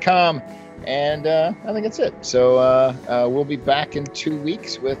 MikeGutterman.bandcamp.com. And I think that's it. So we'll be back in 2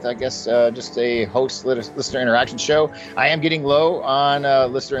 weeks with, I guess, just a host listener interaction show. I am getting low on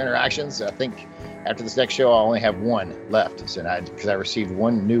listener interactions. I think after this next show, I'll only have one left. So because I received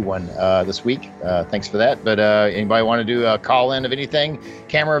one new one this week. Thanks for that. But anybody want to do a call in of anything,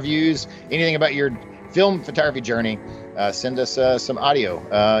 camera reviews, anything about your film photography journey, send us some audio.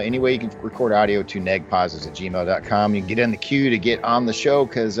 Any way you can record audio to negpositives@gmail.com. You can get in the queue to get on the show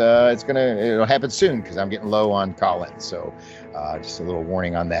because it'll happen soon because I'm getting low on call-ins. So just a little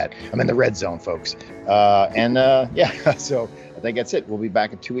warning on that. I'm in the red zone, folks. So I think that's it. We'll be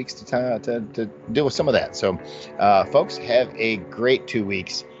back in 2 weeks to deal with some of that. So folks, have a great 2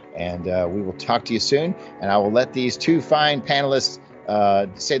 weeks, and we will talk to you soon. And I will let these two fine panelists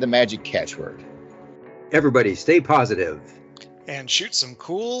say the magic catchword. Everybody stay positive. And shoot some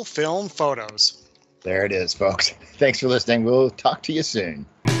cool film photos. There it is, folks. Thanks for listening. We'll talk to you soon.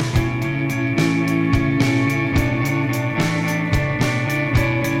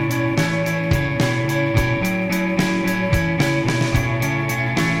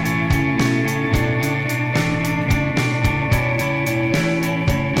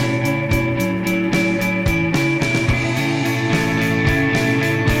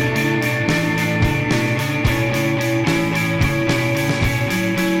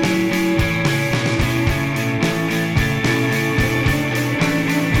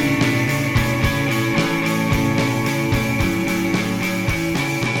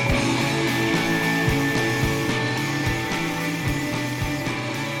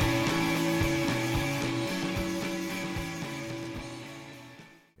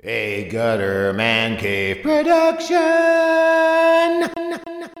 A Gutter Man Cave production.